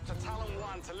that, it's up to Talon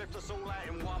 1 to lift us all out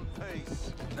in one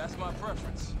piece. That's my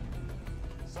preference.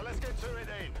 So let's get to it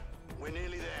then. We're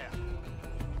nearly there.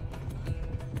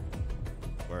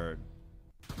 Word.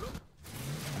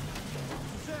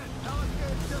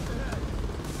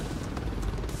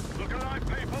 Look alive,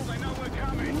 people. They know we're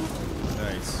coming.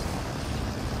 Nice.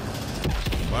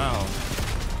 Wow.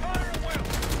 Fire at will.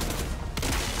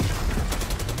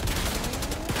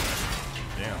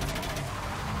 Damn.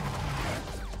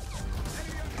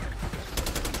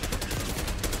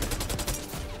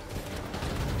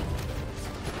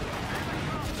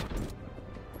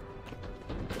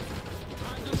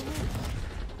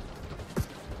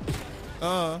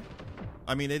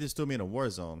 I mean, they just threw me in a war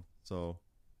zone, so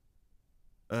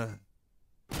Eyes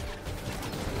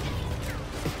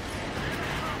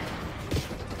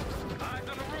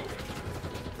on the roof.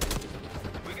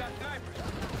 We got snipers.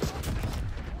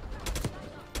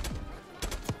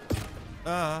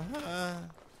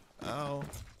 Oh.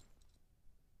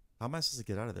 How am I supposed to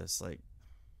get out of this? Like,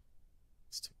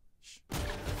 it's too much.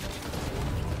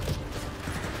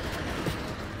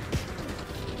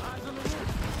 Eyes on the roof.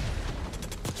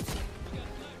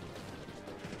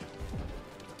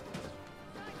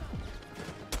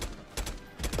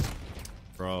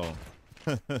 Bro.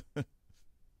 Man.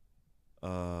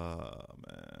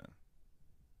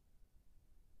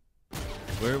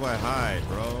 Where do I hide,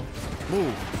 bro?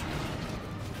 Move.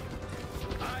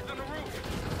 Eyes on the roof.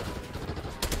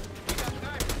 We got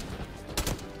snipers.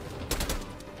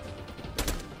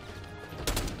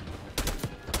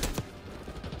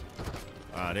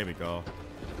 Ah, there we go.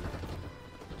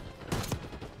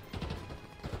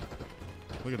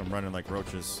 Look at them running like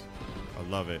roaches. I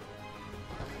love it.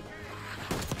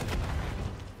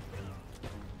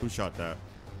 Who shot that?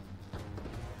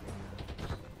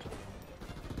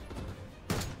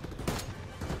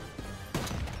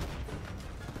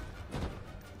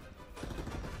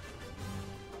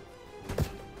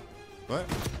 What?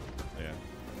 Yeah.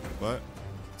 What?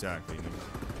 Exactly.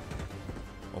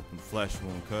 Open flesh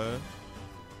wound, cuz.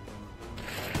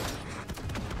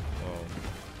 Oh.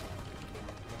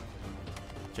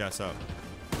 Jess up.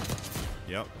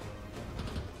 Yep.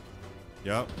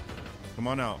 Yep. Come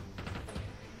on out.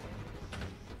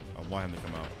 I want him to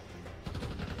come out.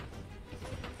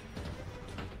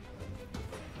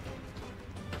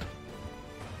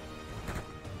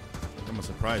 I'm gonna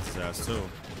surprise his ass too.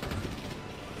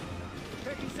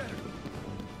 Taking center.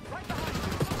 Right behind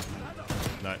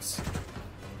you. Nuts.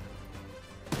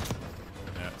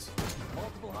 Nuts.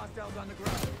 Multiple hostiles on the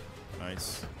ground.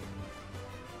 Nice.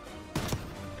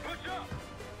 Push up.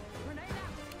 Grenade out.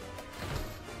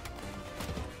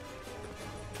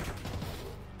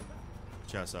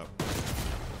 Chest up.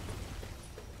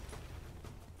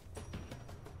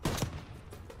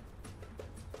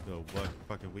 Yo, what?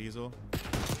 Fucking weasel?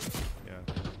 Yeah.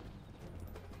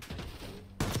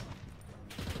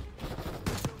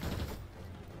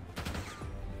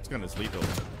 It's gonna sleep though.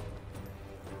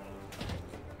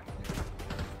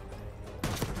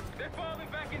 They're falling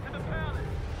back into the palace.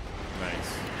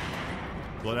 Nice.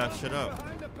 Blow that shit up.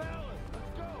 Behind the palace.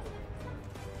 Let's go.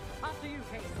 After you,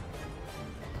 Case.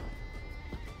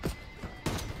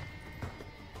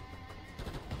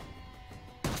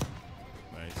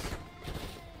 Nice.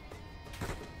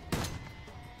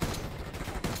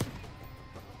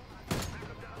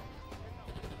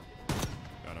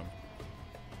 Got him.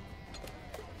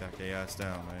 Back their ass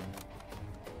down, man.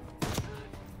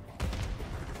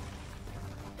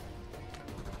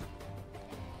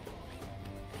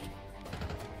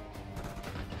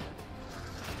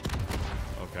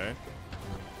 Okay.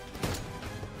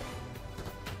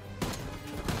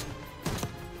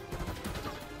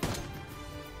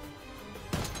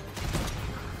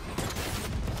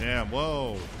 Damn,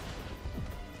 whoa.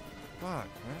 Fuck,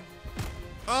 man.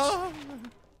 Oh!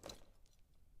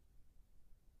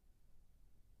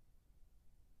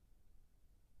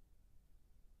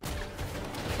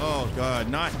 Oh, God,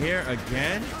 not here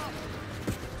again?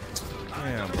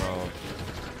 Damn, bro.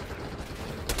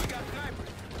 We got snipers.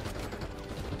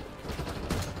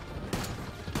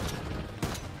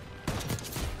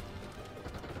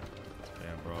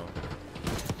 Damn, bro.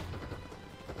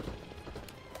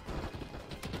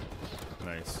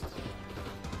 Nice.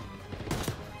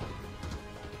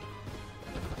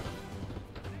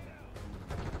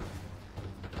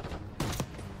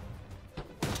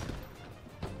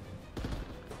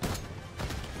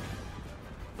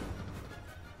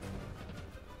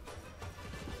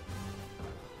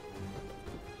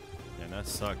 Yeah, that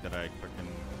sucked that I freaking.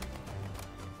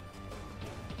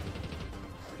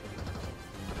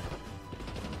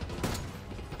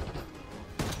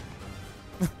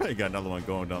 I got another one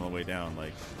going down the way down,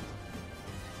 like.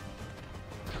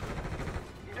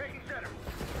 Taking center.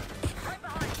 Right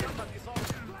behind you.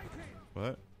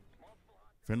 What?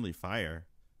 Friendly fire?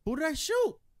 Who did I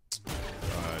shoot?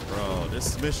 God, bro,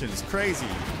 this mission is crazy.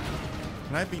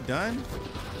 Can I be done?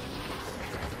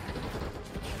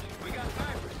 We got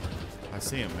snipers. I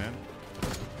see him, man.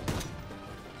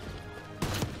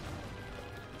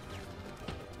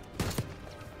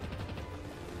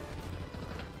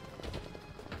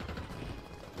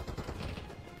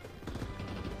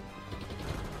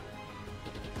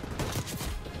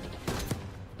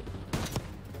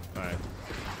 All right.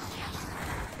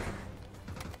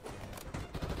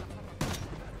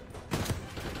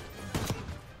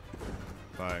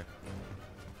 Bye.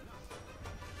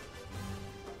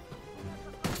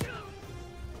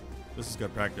 This is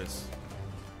good practice.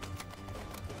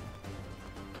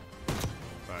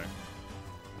 Bye.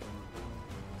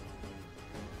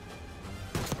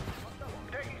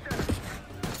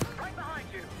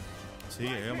 See,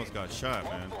 he almost got shot,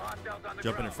 man.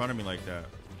 Jumping in front of me like that.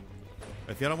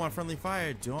 If you don't want friendly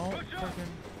fire, don't fucking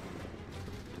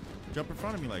jump in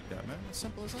front of me like that, man. As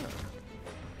simple as that.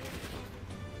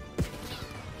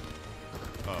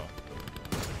 Oh.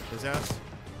 His ass?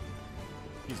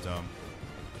 He's dumb.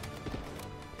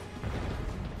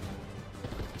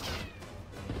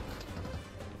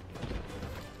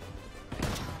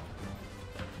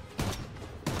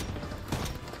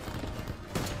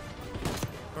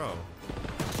 Bro.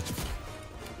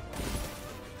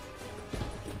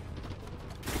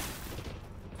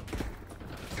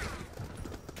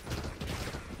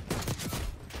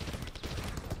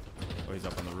 Oh, he's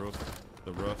up on the roof.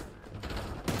 The roof.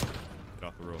 Get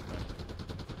off the roof, man.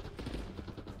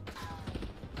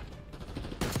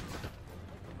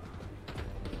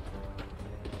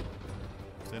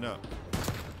 Stand up.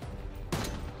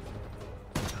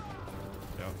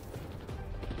 Yep.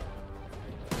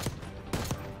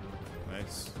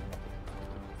 Nice.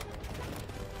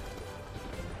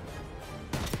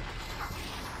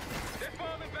 They're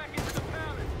falling back into the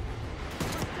palace.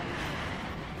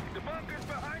 The bunker's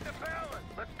behind the palace.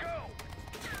 Let's go.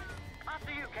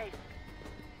 After you, Case.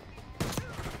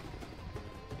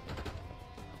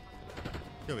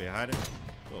 You'll be hiding.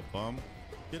 Little bum.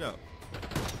 Get up.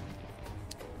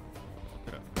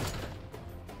 Get up.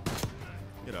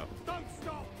 Get up. Don't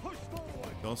stop. Push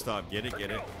forward. Don't stop. Get it.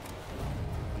 Get it.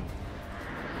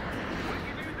 We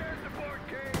can use their support,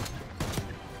 Case.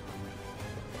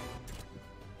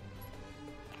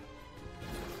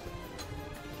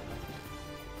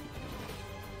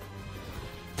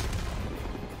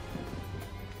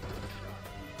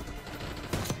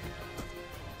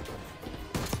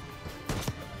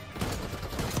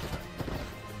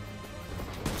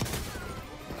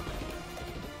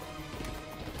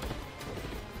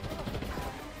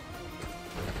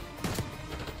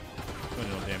 Don't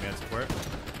need no damn answer for it.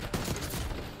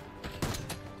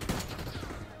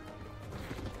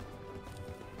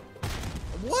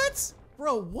 What?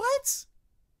 Bro, what?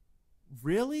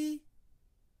 Really?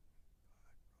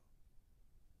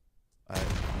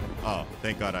 Oh,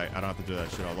 thank God I don't have to do that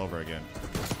shit all over again.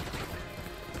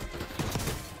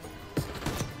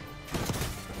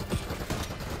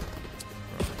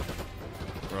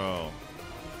 Bro.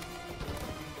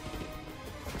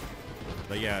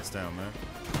 Lay your ass down, man.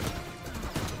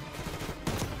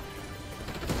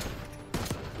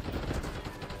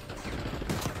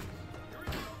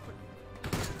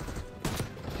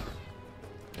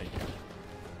 Thank you.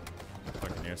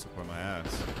 Fucking air support my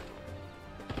ass.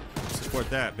 Support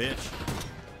that, bitch.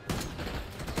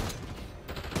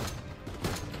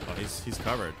 Oh, he's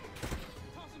covered.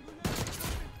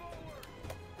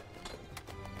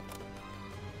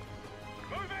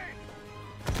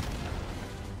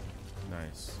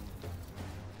 Nice.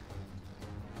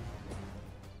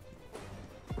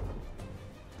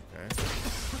 Okay.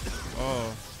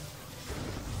 Oh.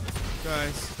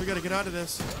 Guys, we gotta get out of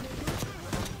this.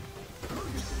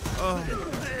 Oh.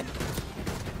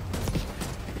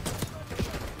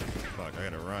 Fuck, I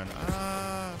gotta run.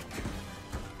 Ah.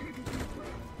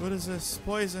 What is this?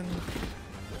 Poison.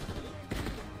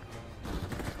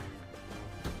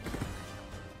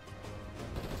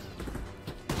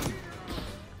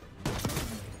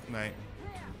 Night.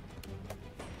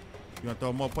 You wanna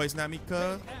throw more poison at me, cuz?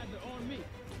 On me.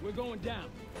 We're going down.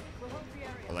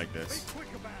 I like this.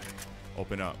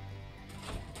 Open up.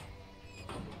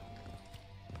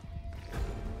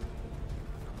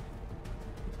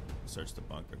 Search the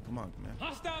bunker. Come on, man.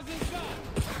 Hostiles inside.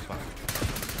 Fuck.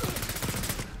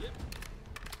 Yep.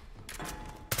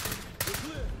 We're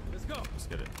clear. Let's go. Let's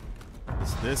get it.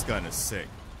 This gun is sick.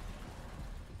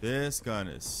 This gun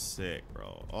is sick,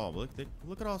 bro. Oh, look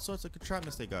at all sorts of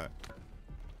contraptions they got.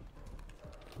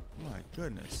 My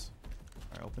goodness.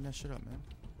 All right, open that shit up, man.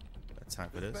 Got time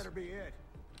for this. Better be it.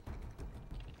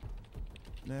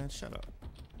 Man, shut up.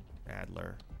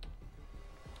 Adler.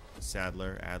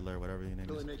 Sadler, Adler, whatever your name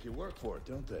Really is. make you work for it,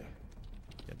 don't they?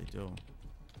 Yeah, they do.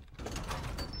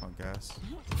 Punk ass.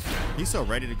 He's so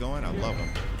ready to go in. I love him.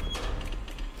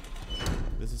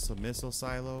 This is a missile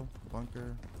silo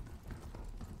bunker.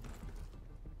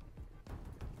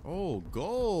 Oh,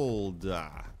 gold.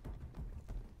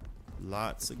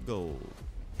 Lots of gold.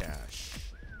 Cash.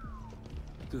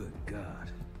 Good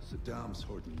God. Saddam's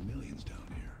hoarding millions down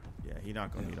here. Yeah, he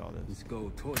not gonna need all this. This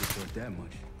gold toilet's worth that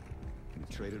much. Can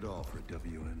trade it all for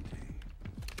WMD.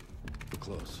 We're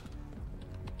close.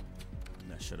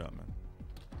 Nah, shut up, man.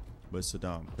 But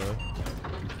Saddam, good.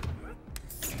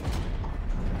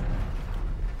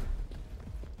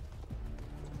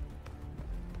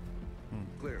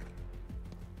 Clear.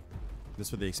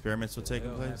 This where the experiments were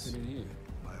taking place?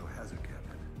 Biohazard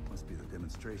cabinet. Must be the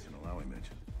demonstration Alawi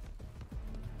mentioned.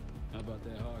 How about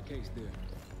that hard case there?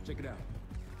 Check it out.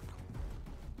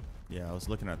 Yeah, I was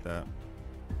looking at that.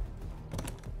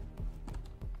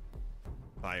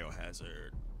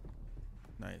 Biohazard.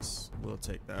 Nice. We'll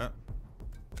take that.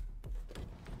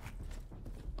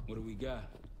 What do we got?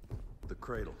 The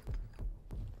cradle.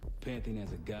 Pantheon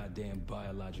has a goddamn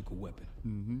biological weapon.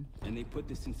 Mm-hmm. And they put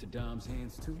this in Saddam's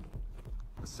hands too?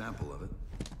 A sample of it.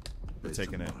 We're Based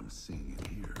taking on it. what I'm seeing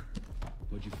in here.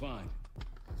 What'd you find?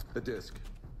 A disc.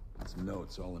 Some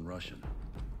notes, all in Russian.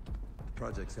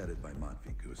 Project's headed by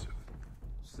Matvey Gusev.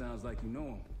 Sounds like you know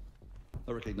him.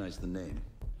 I recognize the name.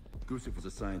 Gusev was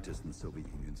a scientist in the Soviet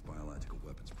Union's biological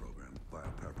weapons program,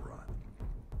 Biopreparat.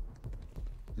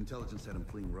 Intelligence had him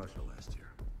fleeing Russia last year.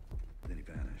 Then he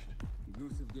vanished.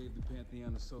 Gusev gave the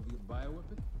Pantheon a Soviet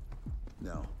bioweapon?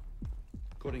 No.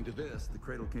 According to this, the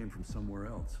cradle came from somewhere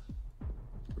else.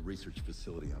 A research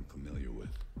facility I'm familiar with.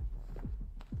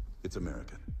 It's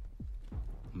American.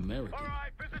 American? All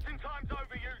right, visiting time's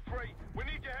over, you three. We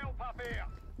need your help up here.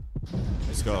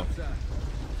 Let's go.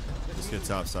 Let's get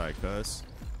topside, cuz.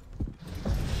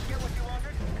 Get what you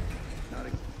wanted? Not a...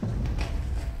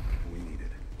 We need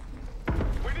it.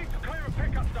 We need to clear a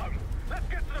pickup zone. Let's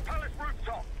get to the palace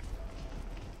rooftop.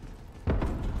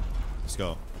 Let's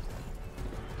go.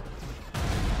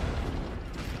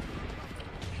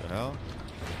 The hell?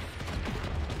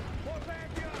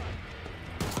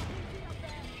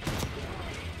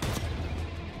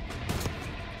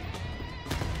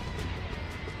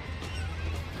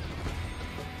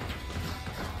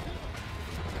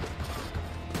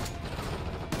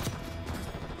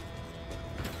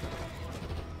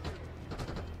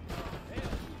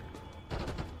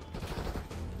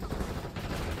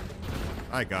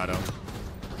 I got him.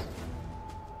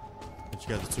 But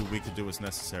you guys are too weak to do what's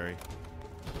necessary.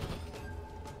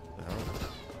 The hell?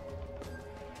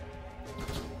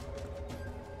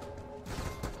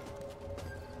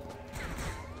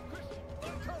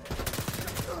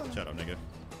 Shut up, nigga.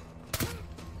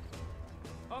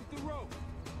 Up the rope.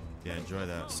 Yeah, enjoy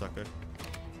that, sucker.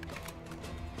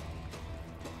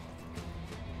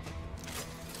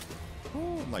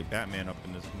 Ooh, I'm like Batman up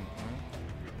in this.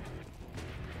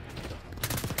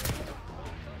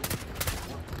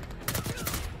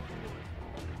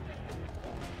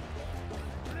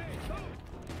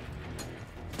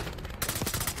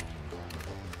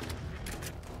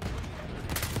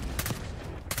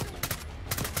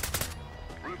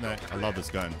 No, I love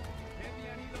this gun.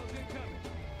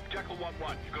 Jackal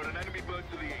 1-1, you've got an enemy bird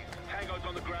to the east. Tango's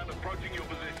on the ground approaching your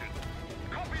position.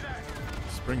 Copy that.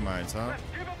 Spring mines, huh? Let's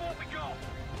give them what we got.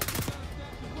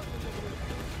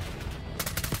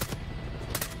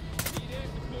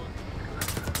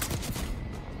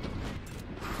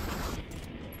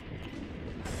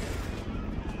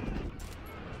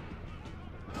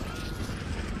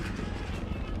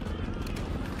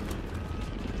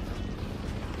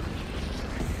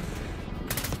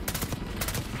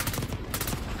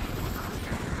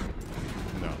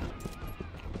 No.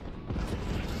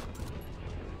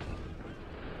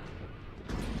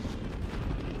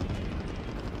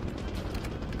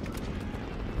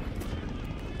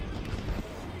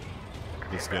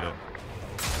 Let's get it.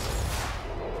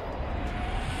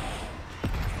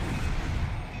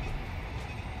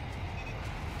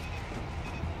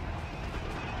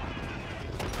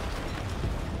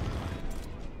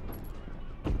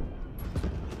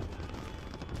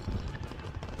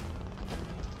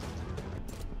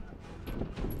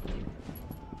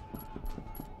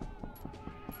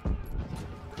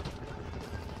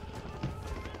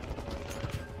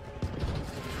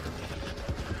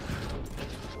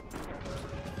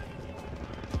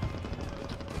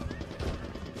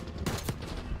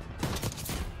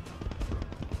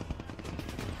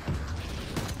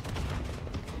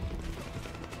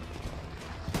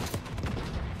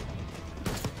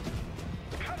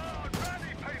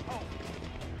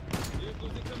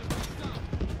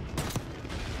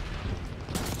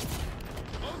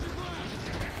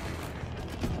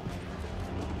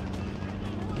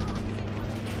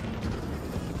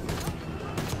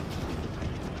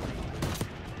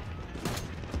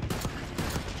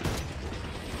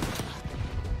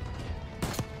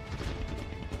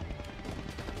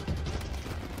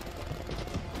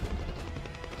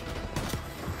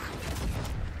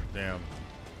 Damn.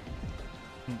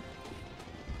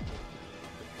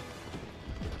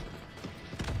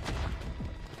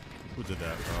 Who did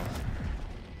that, bro?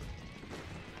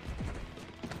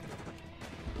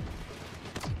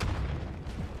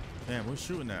 Damn, who's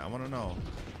shooting that? I want to know.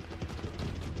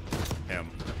 Him.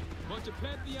 Bunch of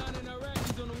Pantheon and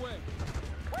Iraqis on the way.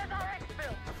 Where's our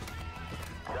exfil?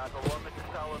 Jackal 1,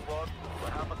 Mr. Talon 1.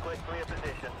 We'll have a quick clear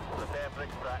position. Prepare for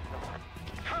extraction.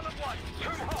 Talon 1, too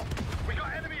hot. We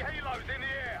got enemy helos in the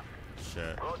air.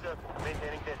 Shit. Roger,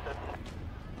 maintaining distance.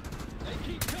 They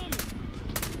keep coming.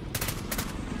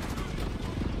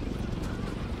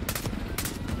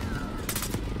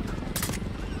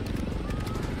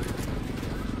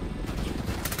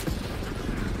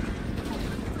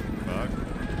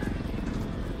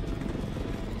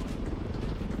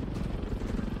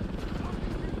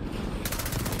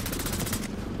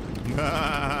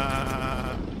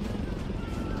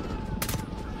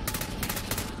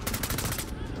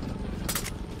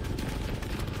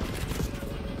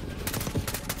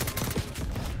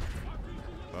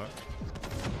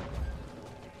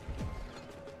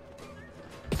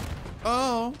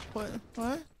 Oh, what?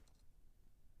 What?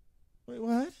 Wait,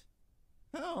 what?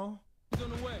 How? He's on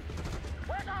the way.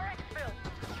 Where's our exfil?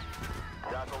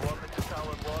 Jackal 1, Mr.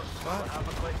 Talon 1. We'll have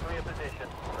a quick clear position.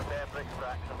 Prepare for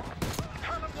extraction.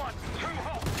 Talon 1, too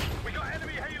hot. We got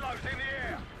enemy helos in the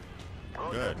air.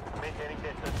 Roger, Good. maintaining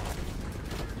distance.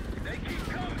 They keep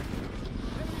coming.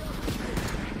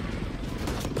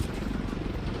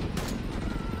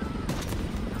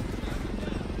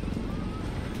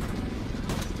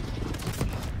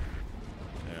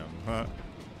 Damn, huh?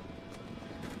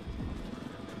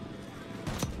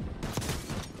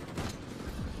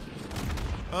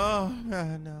 Oh,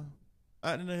 God, no.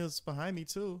 I didn't know he was behind me,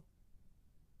 too.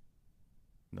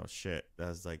 No shit.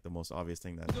 That's like the most obvious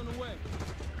thing that. He's on the way.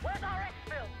 Where's our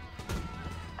exfil?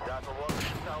 Jackal 1,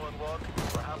 Mr. Talon 1.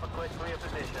 We'll have a quick clear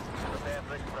position. Prepare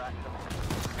for extraction.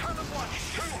 Talon 1,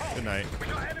 too hot. Good night. We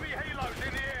got enemy helos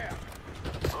in the air.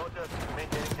 Roger,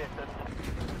 maintaining distance.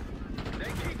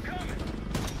 They keep coming.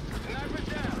 Sniper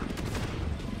down.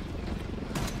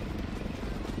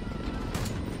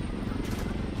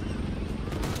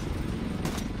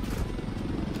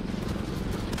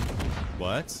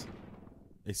 What?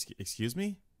 Excuse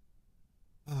me?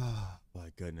 Oh, my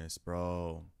goodness,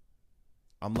 bro.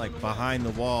 I'm like behind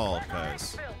the wall,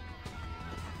 cuz.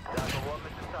 Jackal 1,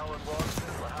 Mr. Talon 1.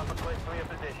 We'll have a quick clear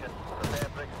position. Prepare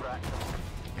for extraction.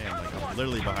 Damn, like I'm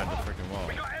literally behind the freaking wall.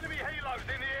 We got enemy helos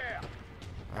in the air.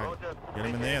 Alright, get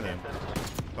him in there then.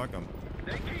 Fuck him.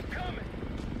 They keep coming.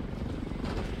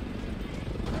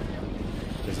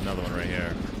 There's another one right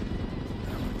here.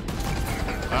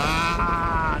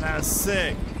 Ah, that's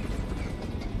sick.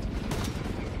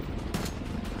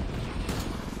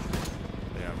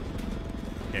 Damn.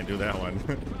 Can't do that one.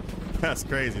 That's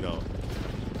crazy though.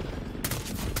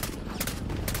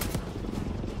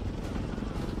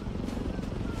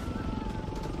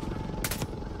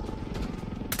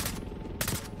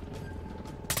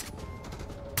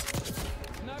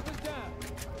 Sniper's down.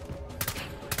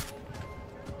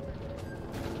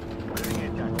 Moving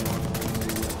in, Jackal 1.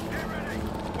 Get ready.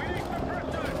 We need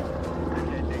suppression.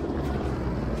 Attending.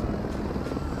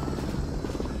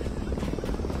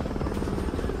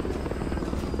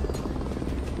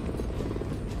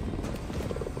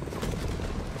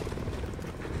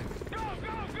 Go,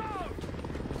 go, go.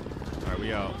 Alright,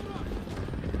 we out.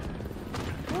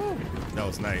 Woo. That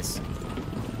was nice.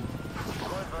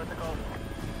 Going vertical.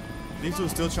 These two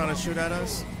still trying to shoot at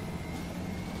us?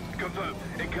 Confirmed.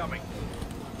 Incoming.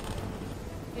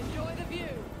 Enjoy the view.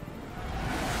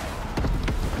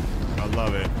 I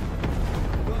love it.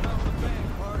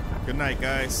 Good night,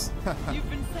 guys. You've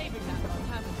been saving that one,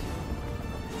 haven't you?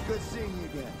 It's good seeing you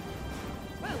again.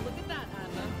 Well, look at that,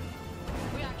 Anna.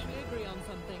 We actually agree on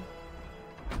something.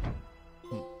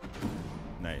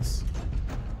 Nice.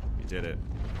 We did it.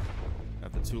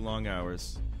 After 2 long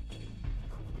hours.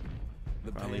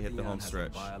 The Finally hit the Pantheon home has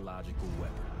stretch. a biological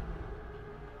weapon.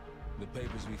 The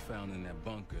papers we found in that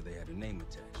bunker, they had a name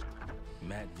attached.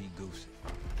 Matt V. Gusev,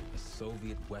 a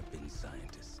Soviet weapons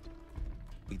scientist.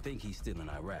 We think he's still in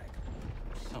Iraq,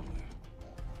 somewhere.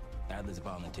 Adler's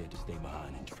volunteered to stay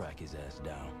behind and track his ass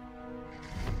down.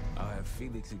 I'll have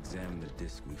Felix examine the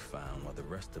disc we found while the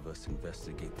rest of us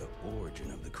investigate the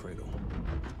origin of the cradle.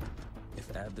 If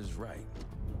Adler's right,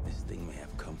 this thing may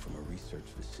have come from a research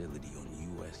facility on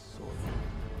U.S. soil.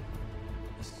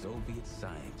 A Soviet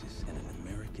scientist and an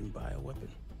American bioweapon.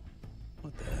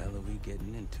 What the hell are we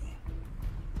getting into?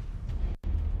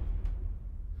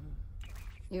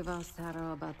 You've asked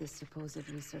Harrow about this supposed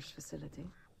research facility?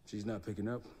 She's not picking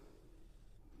up.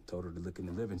 Told her to look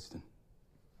into Livingston.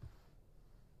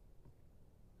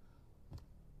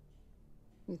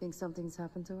 You think something's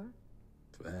happened to her?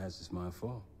 If it has, it's my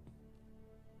fault.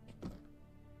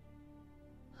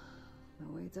 The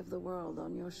weight of the world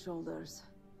on your shoulders.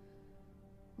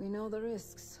 We know the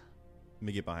risks. Let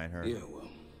me get behind her. Yeah, well,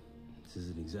 this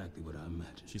isn't exactly what I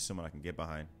imagined. She's someone I can get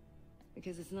behind.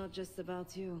 Because it's not just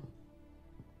about you.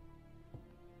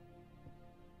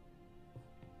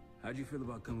 How'd you feel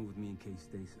about coming with me in case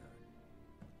stateside?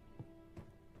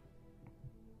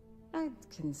 I'd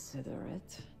consider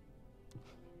it.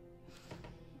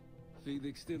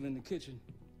 Felix still in the kitchen.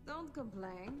 Don't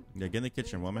complain. Yeah, get in the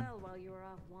kitchen, woman. Well, while you were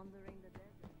off wandering the desert.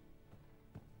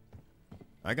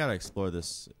 I gotta explore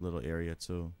this little area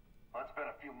too. Well, it's been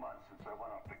a few months since I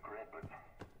went off the grid, but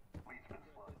weed's been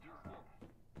slow to turn up.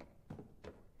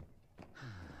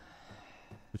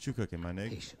 What you cooking, my nigga?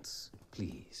 Patience,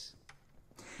 please.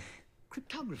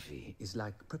 Cryptography is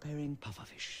like preparing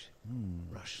pufferfish.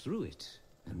 Rush through it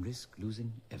and risk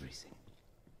losing everything.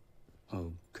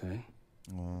 Okay.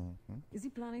 Is he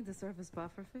planning to serve as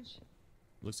pufferfish?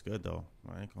 Looks good though.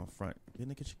 I ain't gonna front. Get in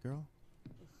the kitchen, girl.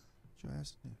 Get your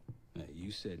ass in there. Hey,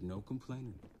 you said no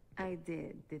complaining. I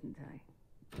did, didn't I?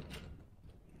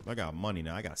 I got money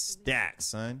now. I got stacks,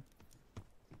 son.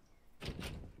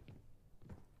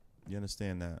 You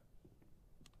understand that?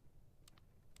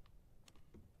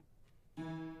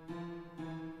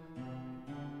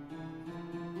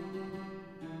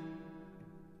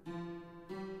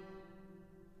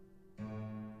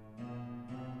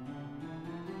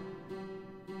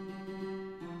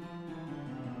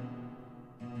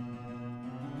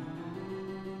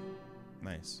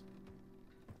 Nice.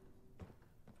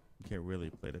 You can't really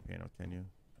play the piano, can you?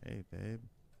 Hey, babe.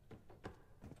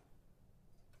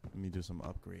 Let me do some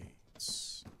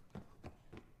upgrades.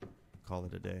 Call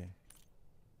it a day.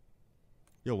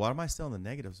 Yo, why am I still in the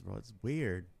negatives, bro? It's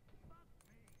weird.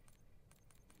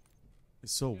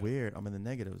 It's so weird. I'm in the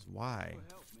negatives. Why?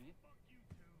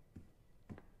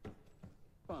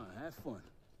 Fine, have fun.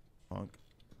 Funk.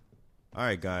 All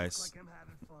right, guys. Like I'm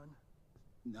having fun.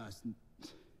 No,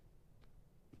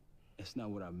 that's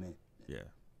not what I meant. Yeah.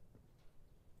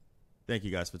 Thank you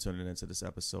guys for tuning into this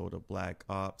episode of Black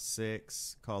Ops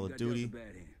 6 Call of Duty.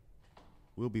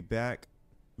 We'll be back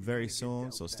very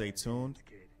soon, so stay tuned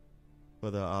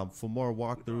for more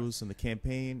walkthroughs in the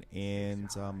campaign. And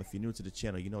if you're new to the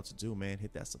channel, you know what to do, man.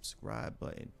 Hit that subscribe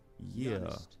button.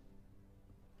 Yeah.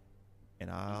 And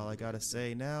all I gotta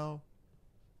say now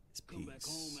is peace. Come back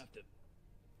home after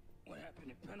what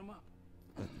happened in Panama.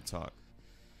 Let me talk.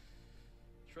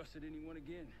 Trusted anyone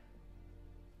again?